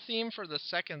 the theme for the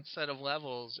second set of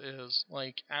levels is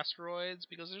like asteroids,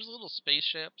 because there's little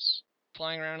spaceships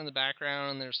flying around in the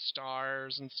background and there's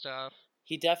stars and stuff.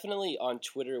 He definitely on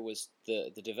Twitter was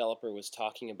the developer was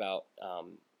talking about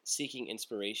seeking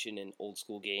inspiration in old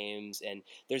school games, and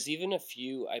there's even a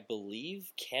few, I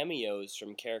believe, cameos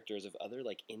from characters of other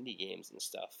like indie games and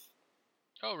stuff.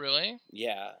 Oh, really?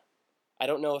 Yeah. I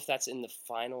don't know if that's in the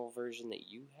final version that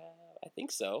you have. I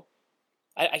think so.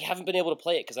 I haven't been able to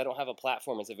play it because I don't have a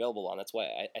platform it's available on. That's why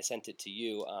I sent it to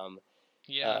you.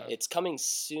 Yeah. It's coming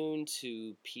soon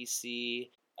to PC,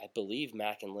 I believe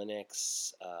Mac and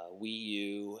Linux, Wii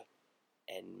U,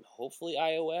 and hopefully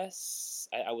iOS.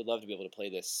 I would love to be able to play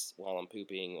this while I'm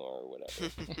pooping or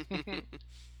whatever.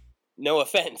 No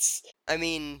offense. I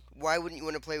mean, why wouldn't you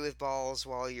want to play with balls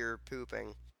while you're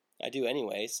pooping? I do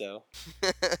anyway, so.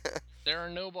 There are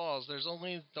no balls. There's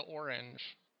only the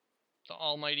orange. The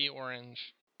almighty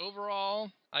orange.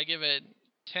 Overall, I give it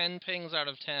 10 pings out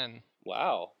of 10.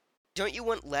 Wow. Don't you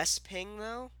want less ping,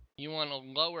 though? You want a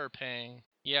lower ping.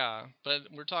 Yeah, but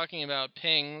we're talking about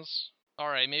pings.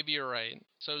 Alright, maybe you're right.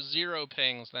 So 0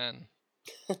 pings then.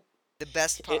 The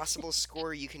best possible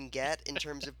score you can get in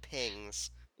terms of pings.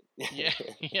 Yeah,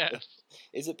 yes.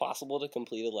 Is it possible to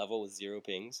complete a level with 0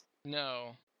 pings?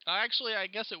 No. Actually, I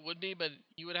guess it would be, but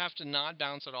you would have to not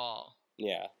bounce at all.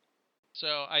 Yeah. So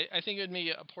I think it would be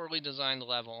a poorly designed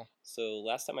level. So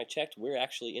last time I checked, we're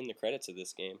actually in the credits of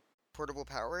this game. Portable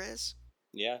Power is?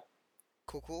 Yeah.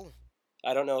 Cool.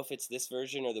 I don't know if it's this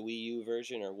version or the Wii U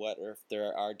version or what, or if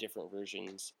there are different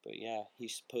versions. But yeah,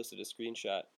 he posted a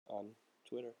screenshot on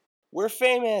Twitter. We're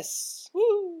famous!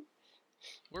 Woo!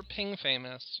 We're ping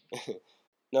famous.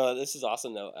 No, this is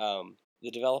awesome though.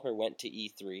 The developer went to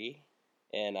E3,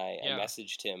 and I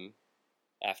messaged him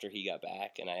after he got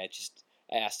back, and I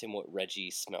asked him what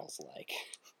Reggie smells like.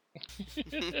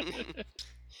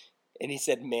 And he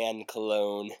said man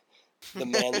cologne. The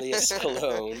manliest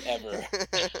cologne ever.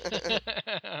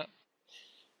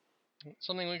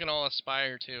 Something we can all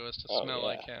aspire to is to smell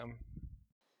like him.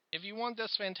 If you want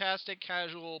this fantastic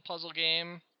casual puzzle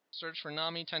game, search for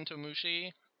Nami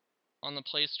Tentomushi on the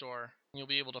Play Store. You'll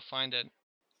be able to find it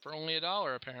for only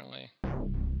 $1, apparently.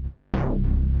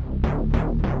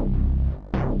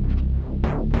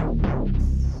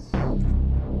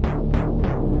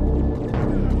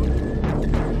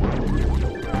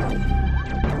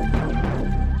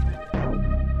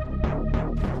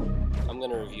 I'm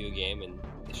going to review a game, and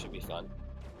this should be fun.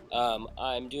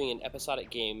 I'm doing an episodic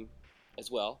game as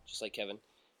well, just like Kevin,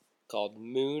 called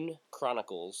Moon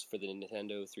Chronicles for the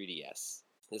Nintendo 3DS.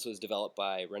 This was developed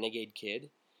by Renegade Kid,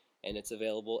 and it's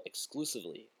available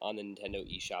exclusively on the Nintendo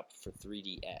eShop for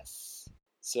 3DS.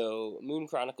 So, Moon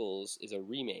Chronicles is a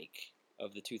remake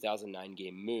of the 2009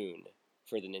 game Moon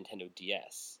for the Nintendo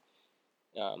DS.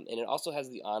 And it also has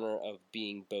the honor of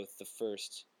being both the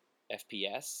first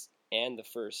FPS and the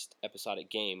first episodic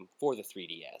game for the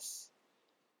 3DS.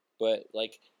 But,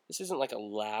 like, this isn't like a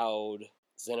loud,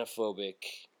 xenophobic,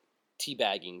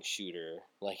 teabagging shooter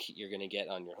like you're gonna get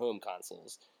on your home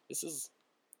consoles. This is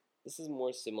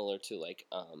more similar to, like,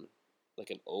 like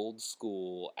an old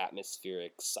school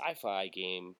atmospheric sci-fi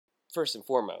game first and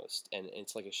foremost, and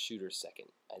it's like a shooter second,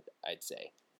 I'd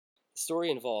say. The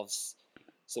story involves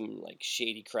some like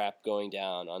shady crap going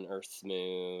down on Earth's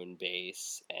moon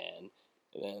base, and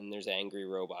then there's angry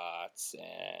robots,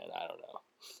 and I don't know.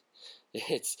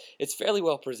 It's fairly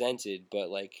well presented, but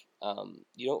like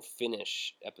you don't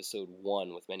finish episode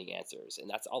 1 with many answers, and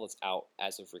that's all that's out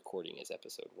as of recording is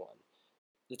episode 1.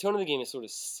 The tone of the game is sort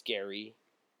of scary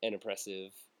and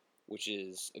oppressive, which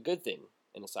is a good thing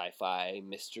in a sci-fi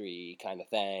mystery kind of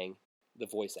thing. The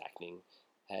voice acting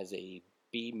has a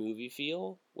B movie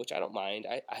feel, which I don't mind.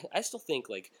 I still think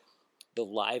like the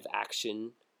live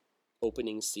action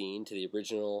opening scene to the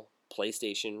original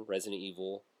PlayStation Resident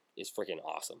Evil is freaking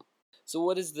awesome. So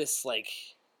what does this like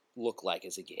look like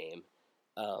as a game?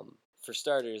 For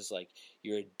starters, like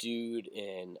you're a dude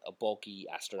in a bulky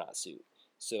astronaut suit,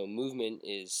 so movement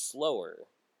is slower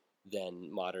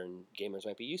than modern gamers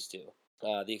might be used to.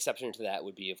 The exception to that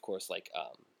would be, of course, like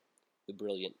the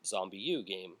brilliant Zombie U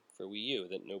game for Wii U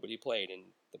that nobody played and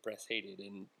the press hated,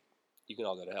 and you can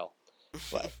all go to hell.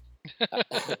 But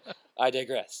I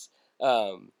digress.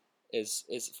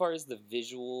 As far as the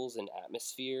visuals and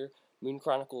atmosphere, Moon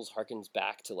Chronicles harkens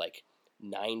back to like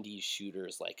 90s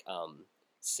shooters like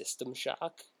System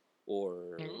Shock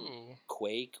or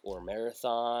Quake or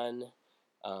Marathon.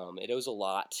 It owes a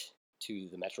lot to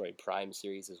the Metroid Prime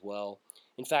series as well.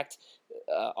 In fact,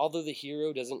 although the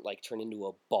hero doesn't like turn into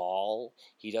a ball,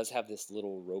 he does have this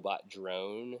little robot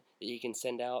drone that he can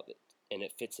send out, and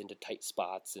it fits into tight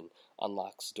spots and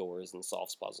unlocks doors and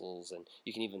solves puzzles, and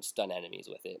you can even stun enemies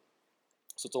with it.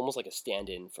 So it's almost like a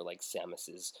stand-in for like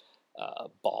Samus's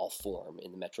ball form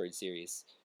in the Metroid series.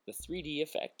 The 3D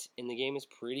effect in the game is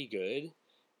pretty good,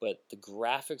 but the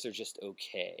graphics are just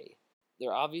okay.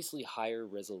 They're obviously higher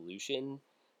resolution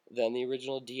than the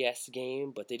original DS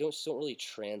game, but they just don't really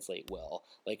translate well.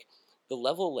 Like the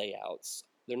level layouts,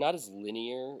 they're not as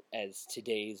linear as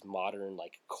today's modern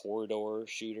like corridor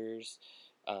shooters,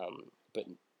 but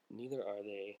neither are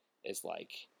they as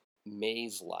like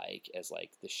maze-like as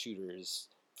like the shooters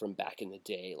from back in the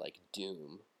day, like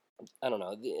Doom. I don't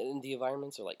know. The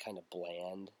environments are like kind of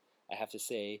bland. I have to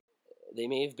say, they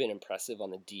may have been impressive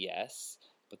on the DS,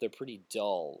 but they're pretty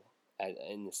dull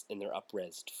in their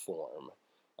up-resed form.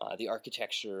 The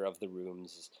architecture of the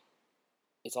rooms,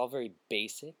 it's all very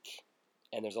basic,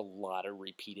 and there's a lot of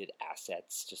repeated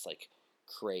assets, just like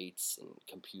crates and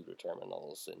computer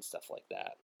terminals and stuff like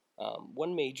that.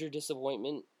 One major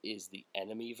disappointment is the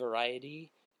enemy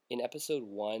variety. In episode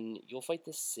 1, you'll fight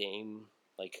the same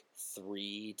like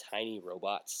 3 tiny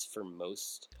robots for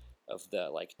most of the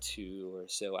like 2 or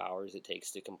so hours it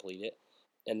takes to complete it,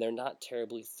 and they're not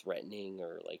terribly threatening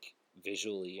or like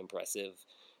visually impressive.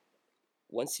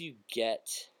 Once you get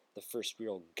the first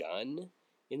real gun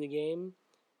in the game,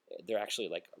 they're actually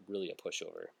like really a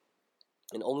pushover.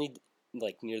 And only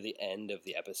like near the end of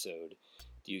the episode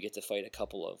do you get to fight a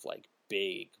couple of like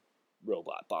big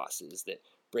robot bosses that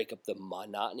break up the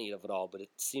monotony of it all, but it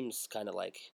seems kind of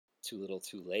like too little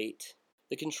too late.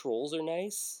 The controls are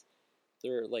nice.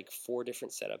 There are like 4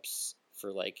 different setups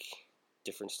for like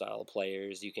different style of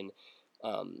players. You can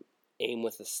aim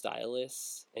with the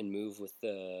stylus and move with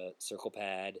the circle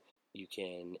pad. You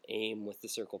can aim with the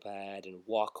circle pad and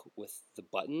walk with the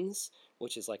buttons,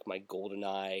 which is like my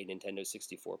GoldenEye Nintendo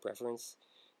 64 preference.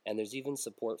 And there's even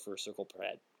support for Circle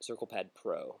Pad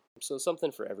Pro. So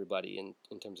something for everybody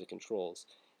in terms of controls.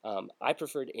 I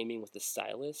preferred aiming with the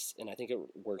stylus, and I think it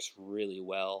works really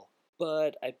well.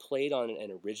 But I played on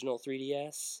an original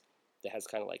 3DS that has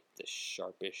kind of like the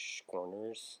sharpish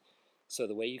corners. So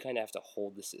the way you kind of have to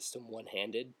hold the system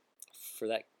one-handed for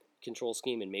that control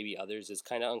scheme and maybe others is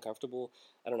kind of uncomfortable.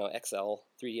 I don't know,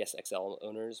 3DS XL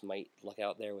owners might luck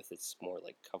out there with its more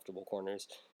like comfortable corners.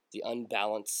 The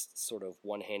unbalanced sort of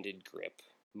one-handed grip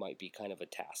might be kind of a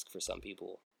task for some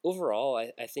people. Overall,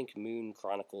 I think Moon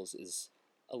Chronicles is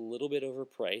a little bit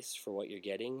overpriced for what you're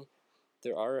getting.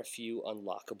 There are a few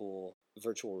unlockable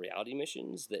virtual reality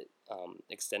missions that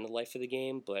extend the life of the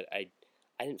game, but I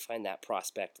didn't find that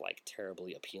prospect like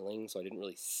terribly appealing, so I didn't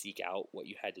really seek out what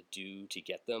you had to do to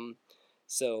get them.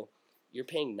 So you're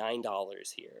paying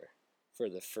 $9 here for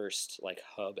the first like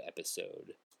hub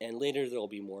episode, and later there'll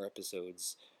be more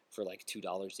episodes for like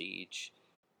 $2 each,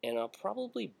 and I'll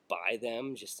probably buy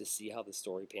them just to see how the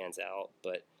story pans out,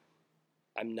 but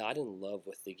I'm not in love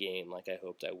with the game like I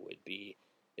hoped I would be.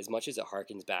 As much as it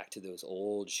harkens back to those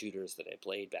old shooters that I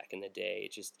played back in the day,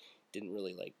 it just didn't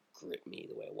really like grip me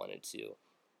the way I wanted to.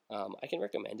 I can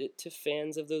recommend it to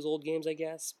fans of those old games, I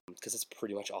guess, because it's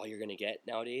pretty much all you're going to get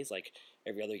nowadays. Like,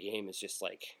 every other game is just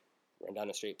like run down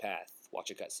a straight path,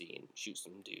 watch a cutscene, shoot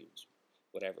some dudes,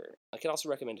 whatever. I can also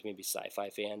recommend to maybe sci-fi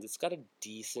fans. It's got a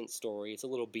decent story. It's a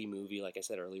little B-movie, like I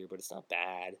said earlier, but it's not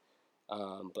bad.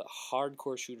 But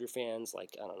hardcore shooter fans,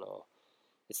 like, I don't know,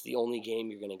 it's the only game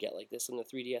you're going to get like this on the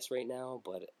 3DS right now,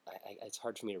 but it's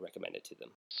hard for me to recommend it to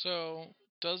them. So,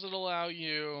 does it allow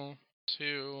you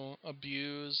to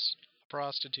abuse a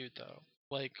prostitute, though?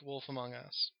 Like Wolf Among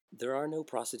Us? There are no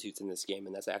prostitutes in this game,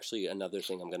 and that's actually another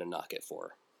thing I'm going to knock it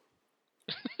for.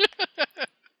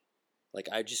 Like,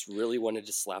 I just really wanted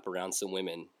to slap around some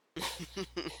women.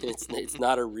 It's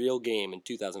not a real game in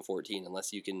 2014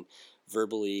 unless you can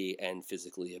verbally and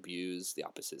physically abuse the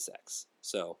opposite sex.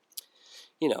 So,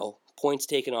 points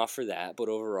taken off for that, but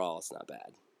overall, it's not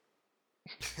bad.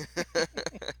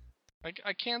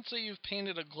 I can't say you've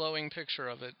painted a glowing picture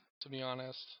of it, to be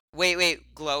honest.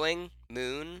 Wait, glowing?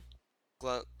 Moon?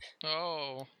 Glow...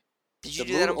 Oh. Did you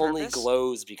The do that moon on only purpose?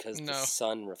 glows because No. the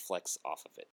sun reflects off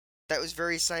of it. That was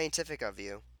very scientific of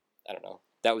you. I don't know.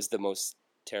 That was the most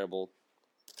terrible...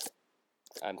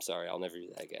 I'm sorry, I'll never do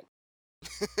that again.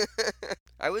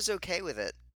 I was okay with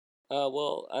it.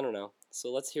 Well, I don't know.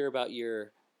 So let's hear about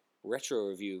your retro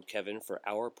review, Kevin, for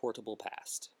Our Portable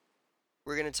Past.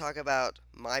 We're going to talk about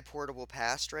my portable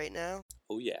past right now?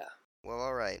 Oh, yeah. Well,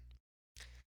 alright.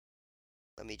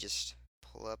 Let me just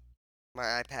pull up... My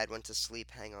iPad went to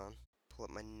sleep, hang on. Pull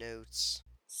up my notes.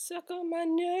 Suck on my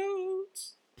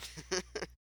notes.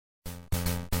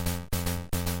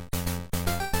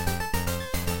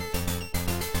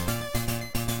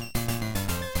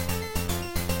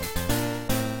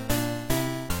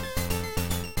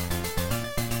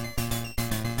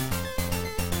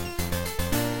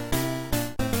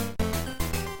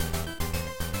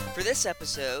 For this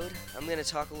episode, I'm going to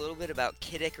talk a little bit about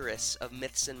Kid Icarus of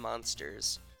Myths and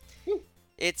Monsters.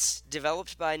 It's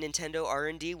developed by Nintendo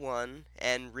R&D 1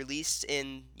 and released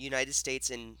in United States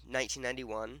in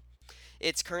 1991.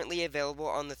 It's currently available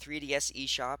on the 3DS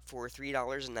eShop for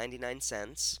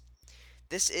 $3.99.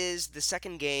 This is the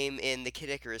second game in the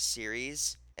Kid Icarus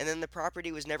series, and then the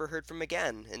property was never heard from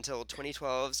again until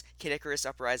 2012's Kid Icarus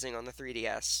Uprising on the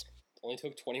 3DS. Only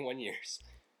took 21 years.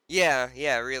 Yeah,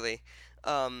 really.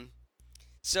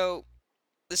 So,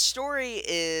 the story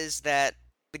is that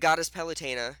the goddess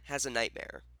Palutena has a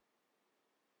nightmare.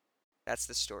 That's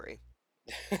the story.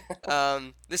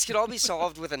 This could all be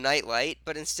solved with a nightlight,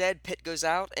 but instead Pit goes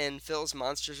out and fills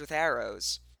monsters with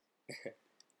arrows.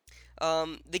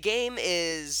 The game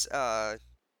is kind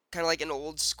of like an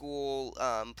old school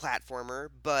platformer,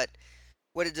 but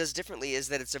what it does differently is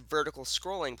that it's a vertical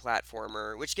scrolling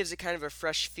platformer, which gives it kind of a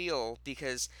fresh feel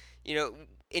because,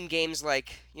 in games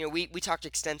like, we talked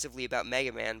extensively about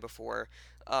Mega Man before.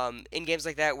 In games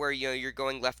like that where, you're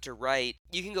going left to right,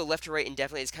 you can go left to right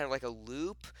indefinitely. It's kind of like a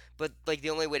loop, but like the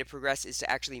only way to progress is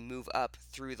to actually move up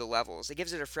through the levels. It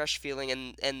gives it a fresh feeling,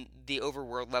 and the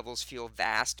overworld levels feel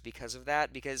vast because of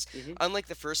that, because unlike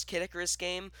the first Kid Icarus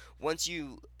game, once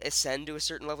you ascend to a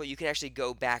certain level, you can actually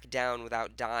go back down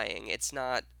without dying. It's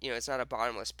not, it's not a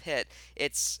bottomless pit.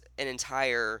 It's an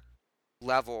entire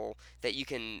level that you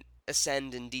can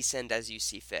ascend and descend as you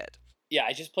see fit. Yeah,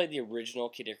 I just played the original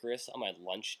Kid Icarus on my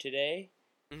lunch today,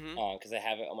 Mm-hmm. because I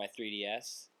have it on my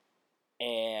 3DS,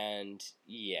 and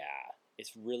yeah,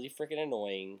 it's really freaking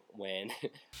annoying when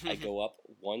I go up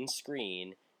one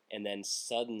screen and then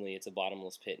suddenly it's a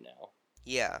bottomless pit now.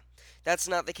 Yeah, that's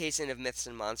not the case in of Myths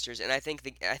and Monsters, and I think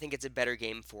it's a better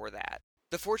game for that.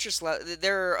 The fortress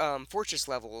there are fortress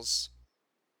levels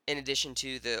in addition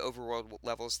to the overworld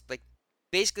levels. Like,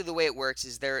 basically the way it works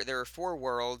is there are 4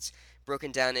 worlds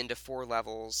broken down into 4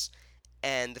 levels,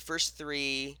 and the first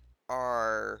 3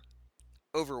 are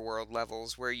overworld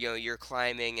levels where you're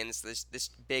climbing and it's this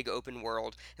big open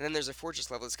world, and then there's a fortress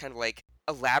level. It's kind of like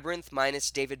a labyrinth minus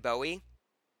David Bowie.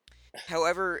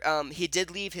 However, he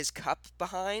did leave his cup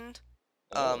behind.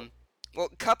 Oh. Well,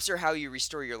 cups are how you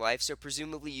restore your life, so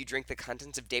presumably you drink the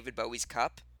contents of David Bowie's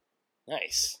cup.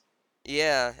 Nice.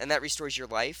 Yeah, and that restores your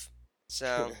life.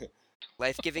 So,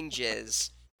 life-giving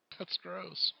jizz. That's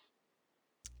gross.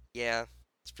 Yeah,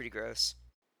 it's pretty gross.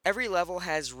 Every level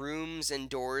has rooms and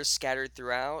doors scattered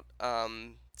throughout.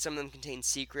 Some of them contain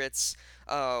secrets,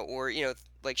 or,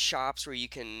 like shops where you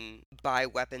can buy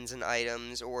weapons and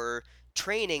items, or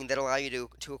training that allow you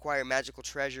to acquire magical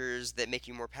treasures that make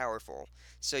you more powerful.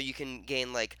 So you can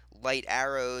gain, like, light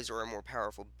arrows, or a more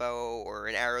powerful bow, or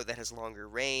an arrow that has longer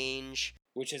range.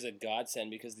 Which is a godsend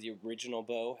because the original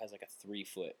bow has like a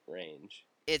 3-foot range.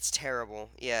 It's terrible.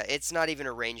 Yeah, it's not even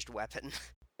a ranged weapon.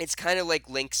 It's kind of like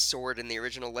Link's sword in the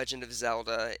original Legend of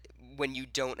Zelda when you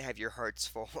don't have your hearts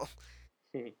full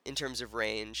in terms of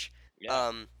range.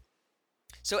 Yeah.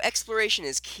 So exploration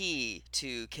is key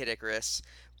to Kid Icarus,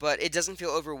 but it doesn't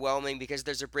feel overwhelming because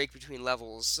there's a break between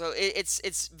levels. So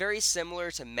it's very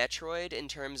similar to Metroid in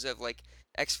terms of like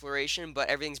exploration, but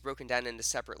everything's broken down into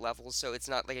separate levels, so it's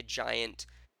not like a giant,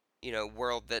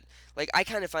 world that like I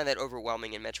kind of find that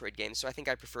overwhelming in Metroid games. So I think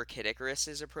I prefer Kid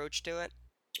Icarus's approach to it.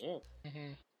 Oh,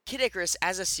 Hmm. Kid Icarus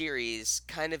as a series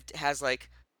kind of has like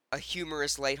a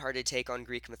humorous, lighthearted take on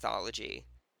Greek mythology.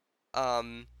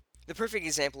 Um, the perfect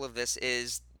example of this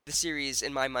is the series,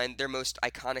 in my mind, their most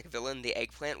iconic villain, the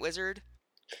Eggplant Wizard.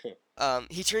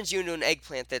 He turns you into an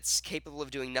eggplant that's capable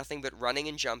of doing nothing but running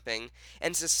and jumping,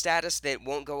 and it's a status that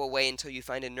won't go away until you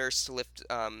find a nurse to lift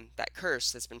that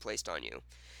curse that's been placed on you.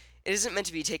 It isn't meant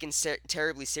to be taken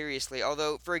terribly seriously,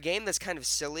 although for a game that's kind of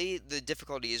silly, the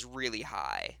difficulty is really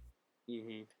high.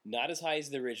 not as high as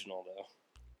the original though.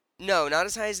 No, not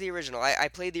as high as the original. I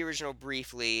played the original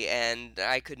briefly, and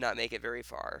I could not make it very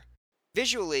far.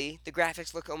 Visually, the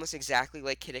graphics look almost exactly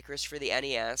like Kid Icarus for the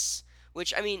NES,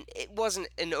 which, I mean, it wasn't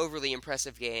an overly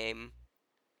impressive game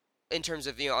in terms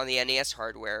of, on the NES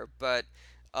hardware, but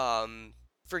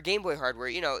for Game Boy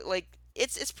hardware, like,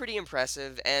 it's pretty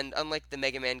impressive, and unlike the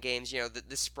Mega Man games,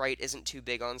 the sprite isn't too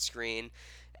big on screen.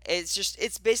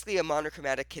 It's basically a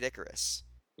monochromatic Kid Icarus.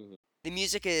 Hmm. The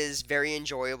music is very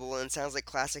enjoyable and sounds like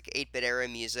classic 8-bit era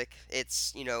music.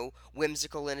 It's,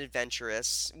 whimsical and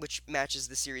adventurous, which matches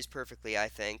the series perfectly, I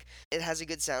think. It has a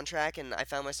good soundtrack, and I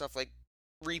found myself, like,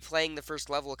 replaying the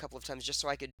first level a couple of times just so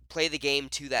I could play the game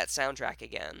to that soundtrack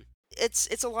again.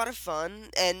 It's a lot of fun,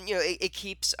 and, it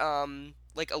keeps,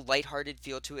 like, a lighthearted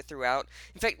feel to it throughout.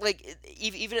 In fact, like,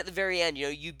 even at the very end,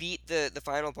 you beat the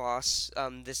final boss,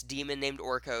 this demon named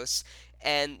Orcos,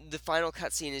 and the final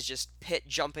cutscene is just Pit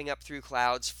jumping up through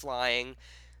clouds, flying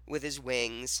with his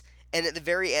wings, and at the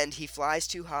very end he flies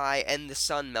too high and the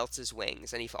sun melts his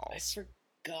wings and he I falls.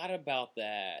 forgot about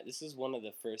that. This is one of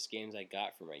the first games I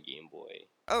got for my Game Boy.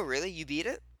 Oh, really? You beat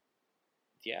it?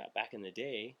 Yeah, back in the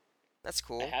day. That's I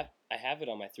cool. have I have it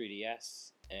on my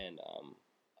 3DS, and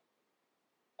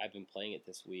I've been playing it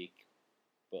this week,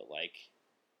 but like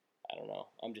I don't know,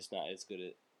 I'm just not as good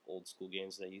at old school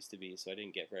games as I used to be, so I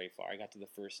didn't get very far. I got to the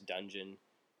first dungeon,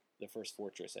 the first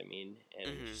fortress, I mean, and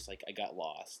it was hmm just like I got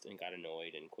lost and got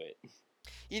annoyed and quit.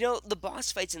 The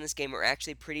boss fights in this game are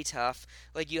actually pretty tough.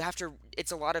 Like,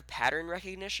 it's a lot of pattern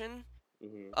recognition.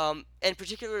 Hmm. And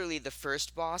particularly the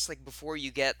first boss, like, before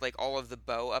you get, like, all of the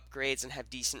bow upgrades and have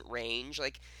decent range,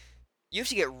 like, you have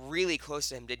to get really close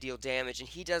to him to deal damage, and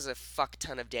he does a fuck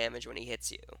ton of damage when he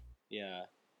hits you. Yeah.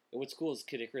 And what's cool is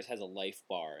Kid Icarus has a life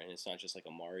bar, and it's not just like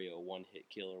a Mario one hit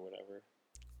kill or whatever.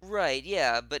 Right,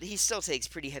 yeah, but he still takes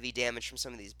pretty heavy damage from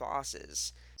some of these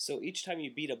bosses. So each time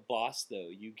you beat a boss, though,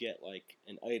 you get like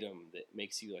an item that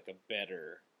makes you like a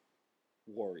better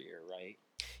warrior, right?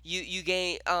 You you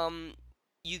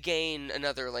gain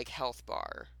another like health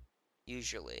bar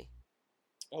usually.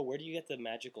 Oh, where do you get the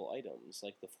magical items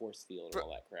like the force field and For all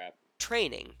that crap?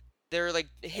 training. There are like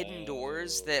hidden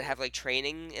doors that Oh. have like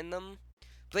training in them.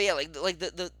 But yeah, like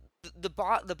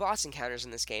the boss encounters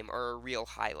in this game are a real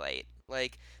highlight.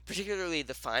 Like particularly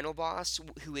the final boss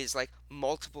who is like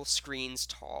multiple screens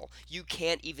tall. You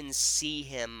can't even see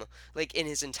him like in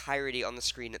his entirety on the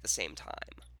screen at the same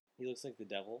time. He looks like the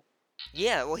devil.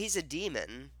 Yeah, well, he's a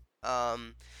demon.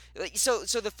 So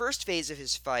the first phase of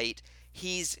his fight,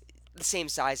 he's the same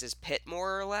size as Pit,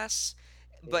 more or less.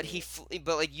 But Hmm.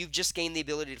 but like you've just gained the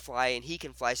ability to fly, and he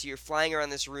can fly. So you're flying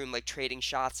around this room, like trading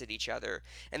shots at each other,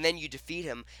 and then you defeat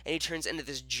him, and he turns into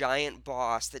this giant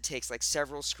boss that takes like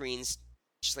several screens,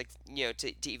 just like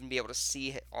to even be able to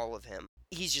see all of him.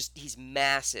 He's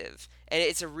massive, and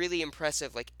it's a really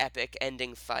impressive like epic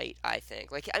ending fight, I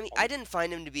think. Like, I mean, I I'm, didn't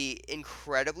find him to be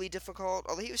incredibly difficult,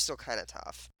 although he was still kind of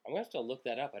tough. I'm gonna have to look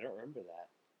that up. I don't remember that.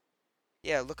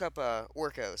 Yeah, look up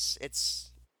Orcos.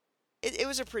 It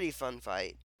was a pretty fun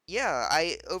fight. Yeah,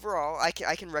 I overall I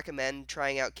can recommend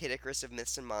trying out Kid Icarus of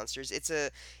Myths and Monsters. It's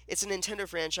a Nintendo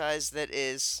franchise that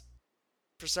is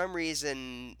for some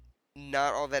reason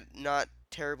not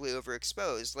terribly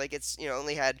overexposed. Like, it's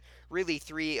only had really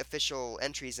three official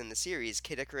entries in the series: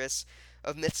 Kid Icarus,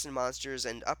 of Myths and Monsters,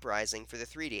 and Uprising for the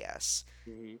 3DS,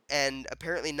 Hmm. and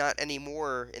apparently not any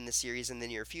more in the series in the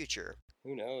near future.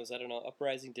 Who knows? I don't know.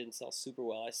 Uprising didn't sell super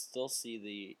well. I still see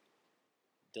the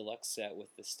deluxe set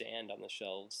with the stand on the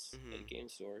shelves hmm at game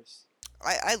stores.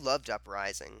 I loved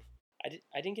Uprising.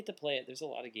 I didn't get to play it. There's a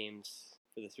lot of games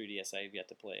for the 3DS I've yet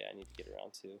to play. I need to get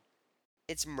around to.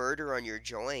 It's murder on your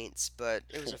joints, but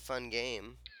it was a fun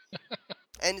game,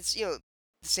 and it's the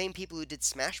same people who did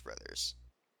Smash Brothers.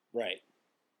 Right.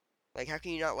 Like, how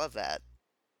can you not love that?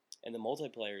 And the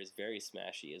multiplayer is very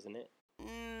smashy, isn't it?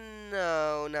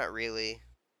 No, not really.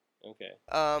 Okay.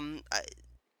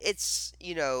 It's,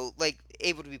 like,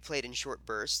 able to be played in short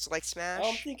bursts, like Smash. Oh,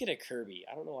 I'm thinking of Kirby.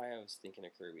 I don't know why I was thinking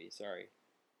of Kirby. Sorry.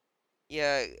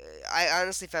 Yeah, I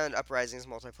honestly found Uprising's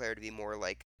multiplayer to be more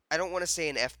like, I don't want to say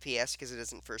an FPS because it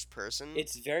isn't first person.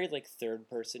 It's very like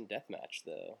third-person deathmatch,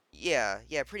 though. Yeah,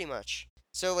 pretty much.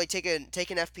 So like take an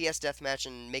FPS deathmatch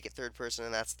and make it third person,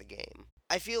 and that's the game.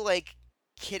 I feel like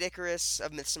Kid Icarus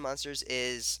of Myths and Monsters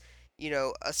is,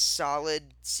 a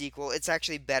solid sequel. It's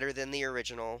actually better than the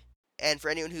original. And for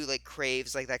anyone who like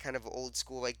craves like that kind of old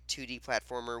school like 2D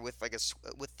platformer with like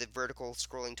with the vertical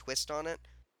scrolling twist on it,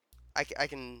 I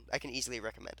can easily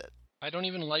recommend it. I don't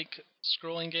even like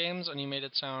scrolling games, and you made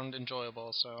it sound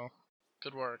enjoyable, so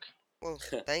good work. Well,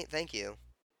 thank you.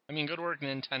 I mean, good work,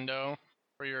 Nintendo,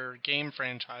 for your game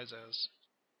franchises.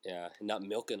 Yeah, and not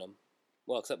milking them.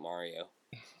 Well, except Mario.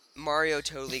 Mario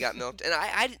totally got milked, and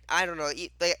I don't know.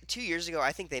 Like 2 years ago,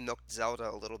 I think they milked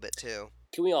Zelda a little bit too.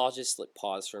 Can we all just like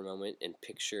pause for a moment and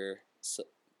picture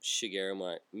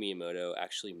Shigeru Miyamoto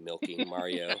actually milking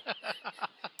Mario?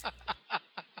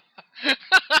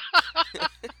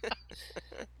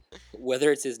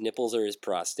 Whether it's his nipples or his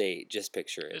prostate, just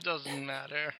picture it. It doesn't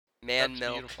matter. Man That's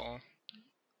milk.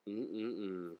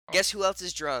 Beautiful. Guess who else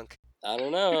is drunk? I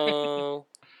don't know.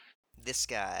 This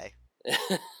guy.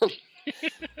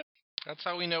 That's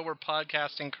how we know we're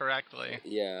podcasting correctly.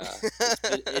 Yeah,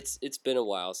 it's been a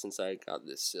while since I got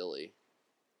this silly,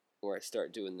 where I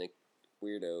start doing the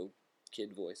weirdo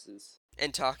kid voices.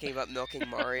 And talking about milking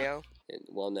Mario. And,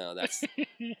 well, no, that's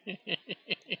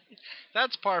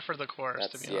That's par for the course,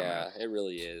 to be honest. it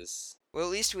really is. Well,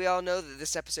 at least we all know that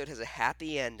this episode has a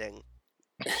happy ending.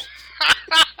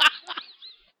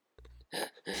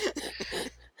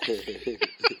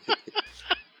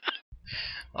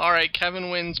 All right, Kevin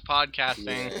wins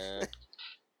podcasting. Yeah.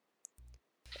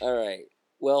 All right.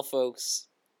 Well, folks,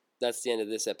 that's the end of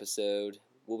this episode.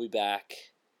 We'll be back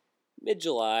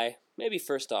mid-July, maybe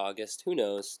 1st August. Who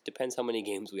knows? Depends how many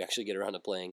games we actually get around to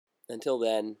playing. Until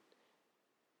then,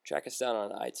 track us down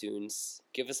on iTunes.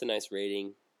 Give us a nice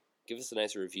rating. Give us a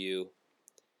nice review.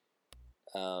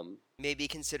 Maybe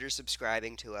consider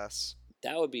subscribing to us.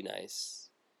 That would be nice.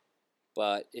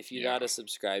 But if you're not a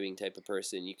subscribing type of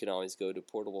person, you can always go to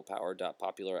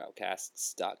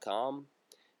portablepower.popularoutcasts.com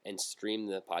and stream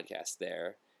the podcast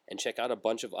there, and check out a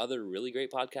bunch of other really great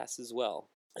podcasts as well,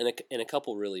 and a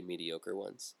couple really mediocre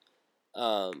ones.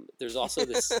 There's also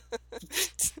this.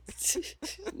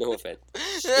 No offense,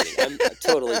 just kidding. I'm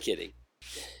totally kidding.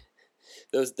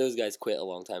 Those guys quit a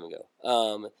long time ago.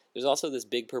 There's also this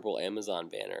big purple Amazon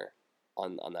banner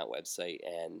on that website,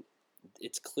 and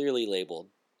it's clearly labeled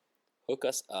 "Hook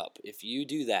Us Up." If you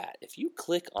do that, if you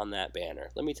click on that banner,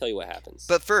 let me tell you what happens.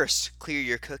 But first, clear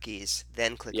your cookies,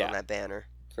 then click on that banner.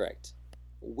 Correct.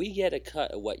 We get a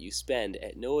cut of what you spend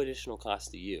at no additional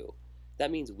cost to you.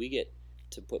 That means we get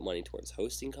to put money towards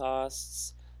hosting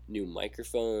costs, new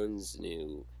microphones,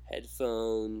 new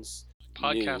headphones,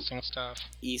 Podcasting stuff,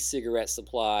 e-cigarette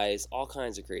supplies, all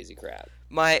kinds of crazy crap.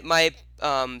 My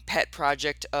pet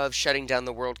project of shutting down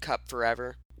the World Cup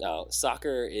forever. Now,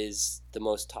 soccer is the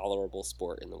most tolerable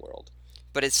sport in the world.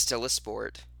 But it's still a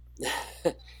sport.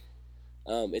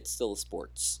 It's still a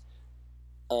sports.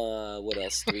 What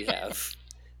else do we have?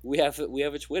 we have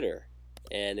a Twitter,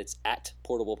 and it's at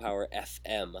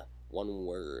PortablePowerFM, one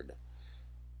word.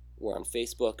 We're on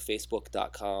Facebook,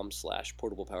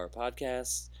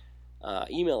 facebook.com/PortablePowerPodcast.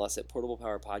 Email us at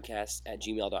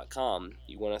portablepowerpodcast@gmail.com.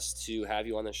 You want us to have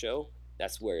you on the show?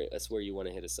 That's where you want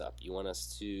to hit us up. You want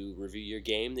us to review your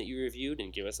game that you reviewed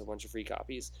and give us a bunch of free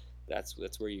copies? That's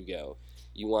where you go.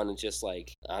 You want to just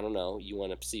you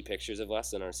want to see pictures of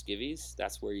us and our skivvies?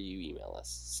 That's where you email us.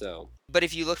 So. But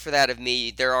if you look for that of me,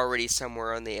 they're already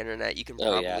somewhere on the internet. You can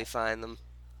probably find them.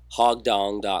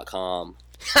 Hogdong.com.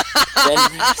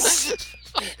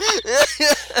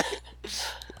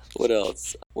 What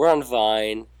else? We're on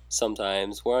Vine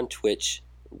sometimes. We're on Twitch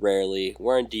rarely.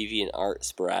 We're on DeviantArt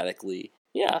sporadically.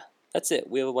 Yeah, that's it.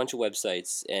 We have a bunch of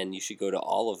websites, and you should go to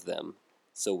all of them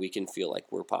so we can feel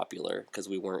like we're popular, because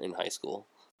we weren't in high school.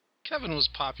 Kevin was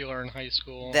popular in high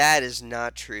school. That is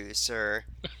not true, sir.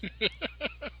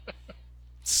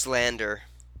 Slander.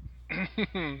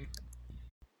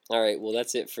 All right, well,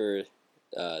 that's it for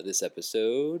this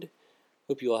episode.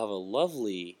 Hope you all have a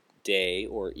lovely day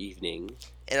or evening.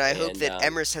 And I hope that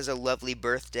Emrys has a lovely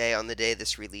birthday on the day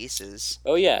this releases.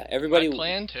 Oh, yeah. Everybody I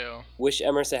plan to. Wish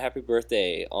Emrys a happy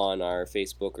birthday on our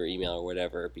Facebook or email or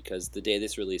whatever, because the day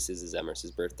this releases is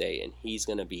Emrys' birthday, and he's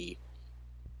going to be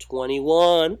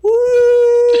 21.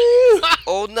 Woo!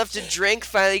 Old enough to drink.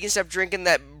 Finally, you can stop drinking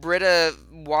that Brita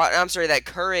I'm sorry, that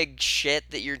Keurig shit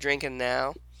that you're drinking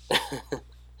now.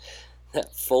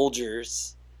 That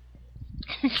Folgers.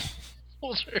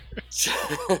 Older.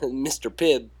 Mr.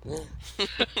 Pibb.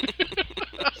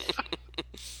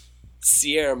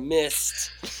 Sierra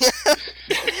Mist.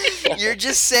 You're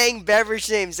just saying beverage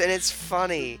names, and it's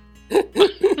funny.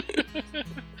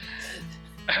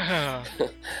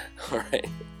 Alright.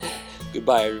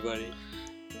 Goodbye, everybody.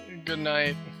 Good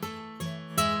night.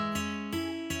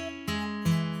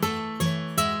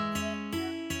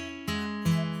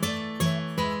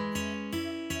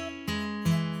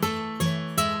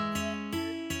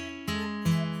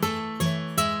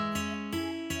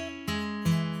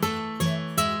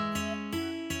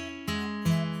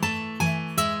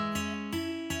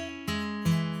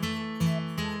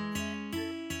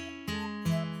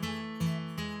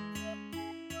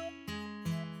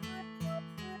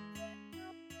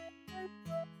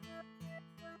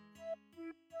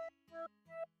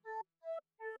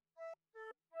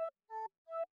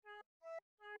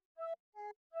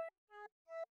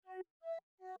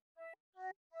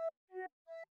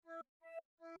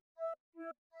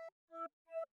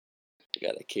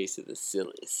 Got a case of the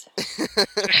sillies.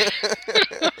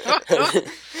 More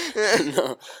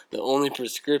No, the only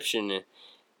prescription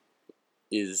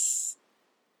is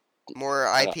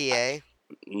IPA.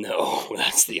 no.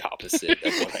 That's the opposite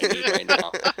of what I need right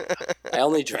now. I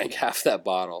only drank half that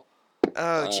bottle.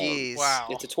 Oh, jeez. Wow.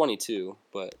 It's a 22,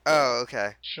 but Oh,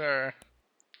 okay. Sure.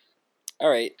 all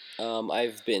right.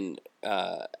 I've been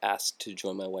asked to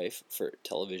join my wife for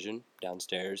television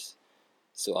downstairs,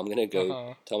 so I'm gonna go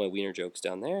Uh-huh. tell my wiener jokes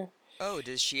down there. Oh,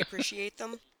 does she appreciate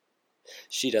them?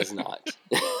 She does not.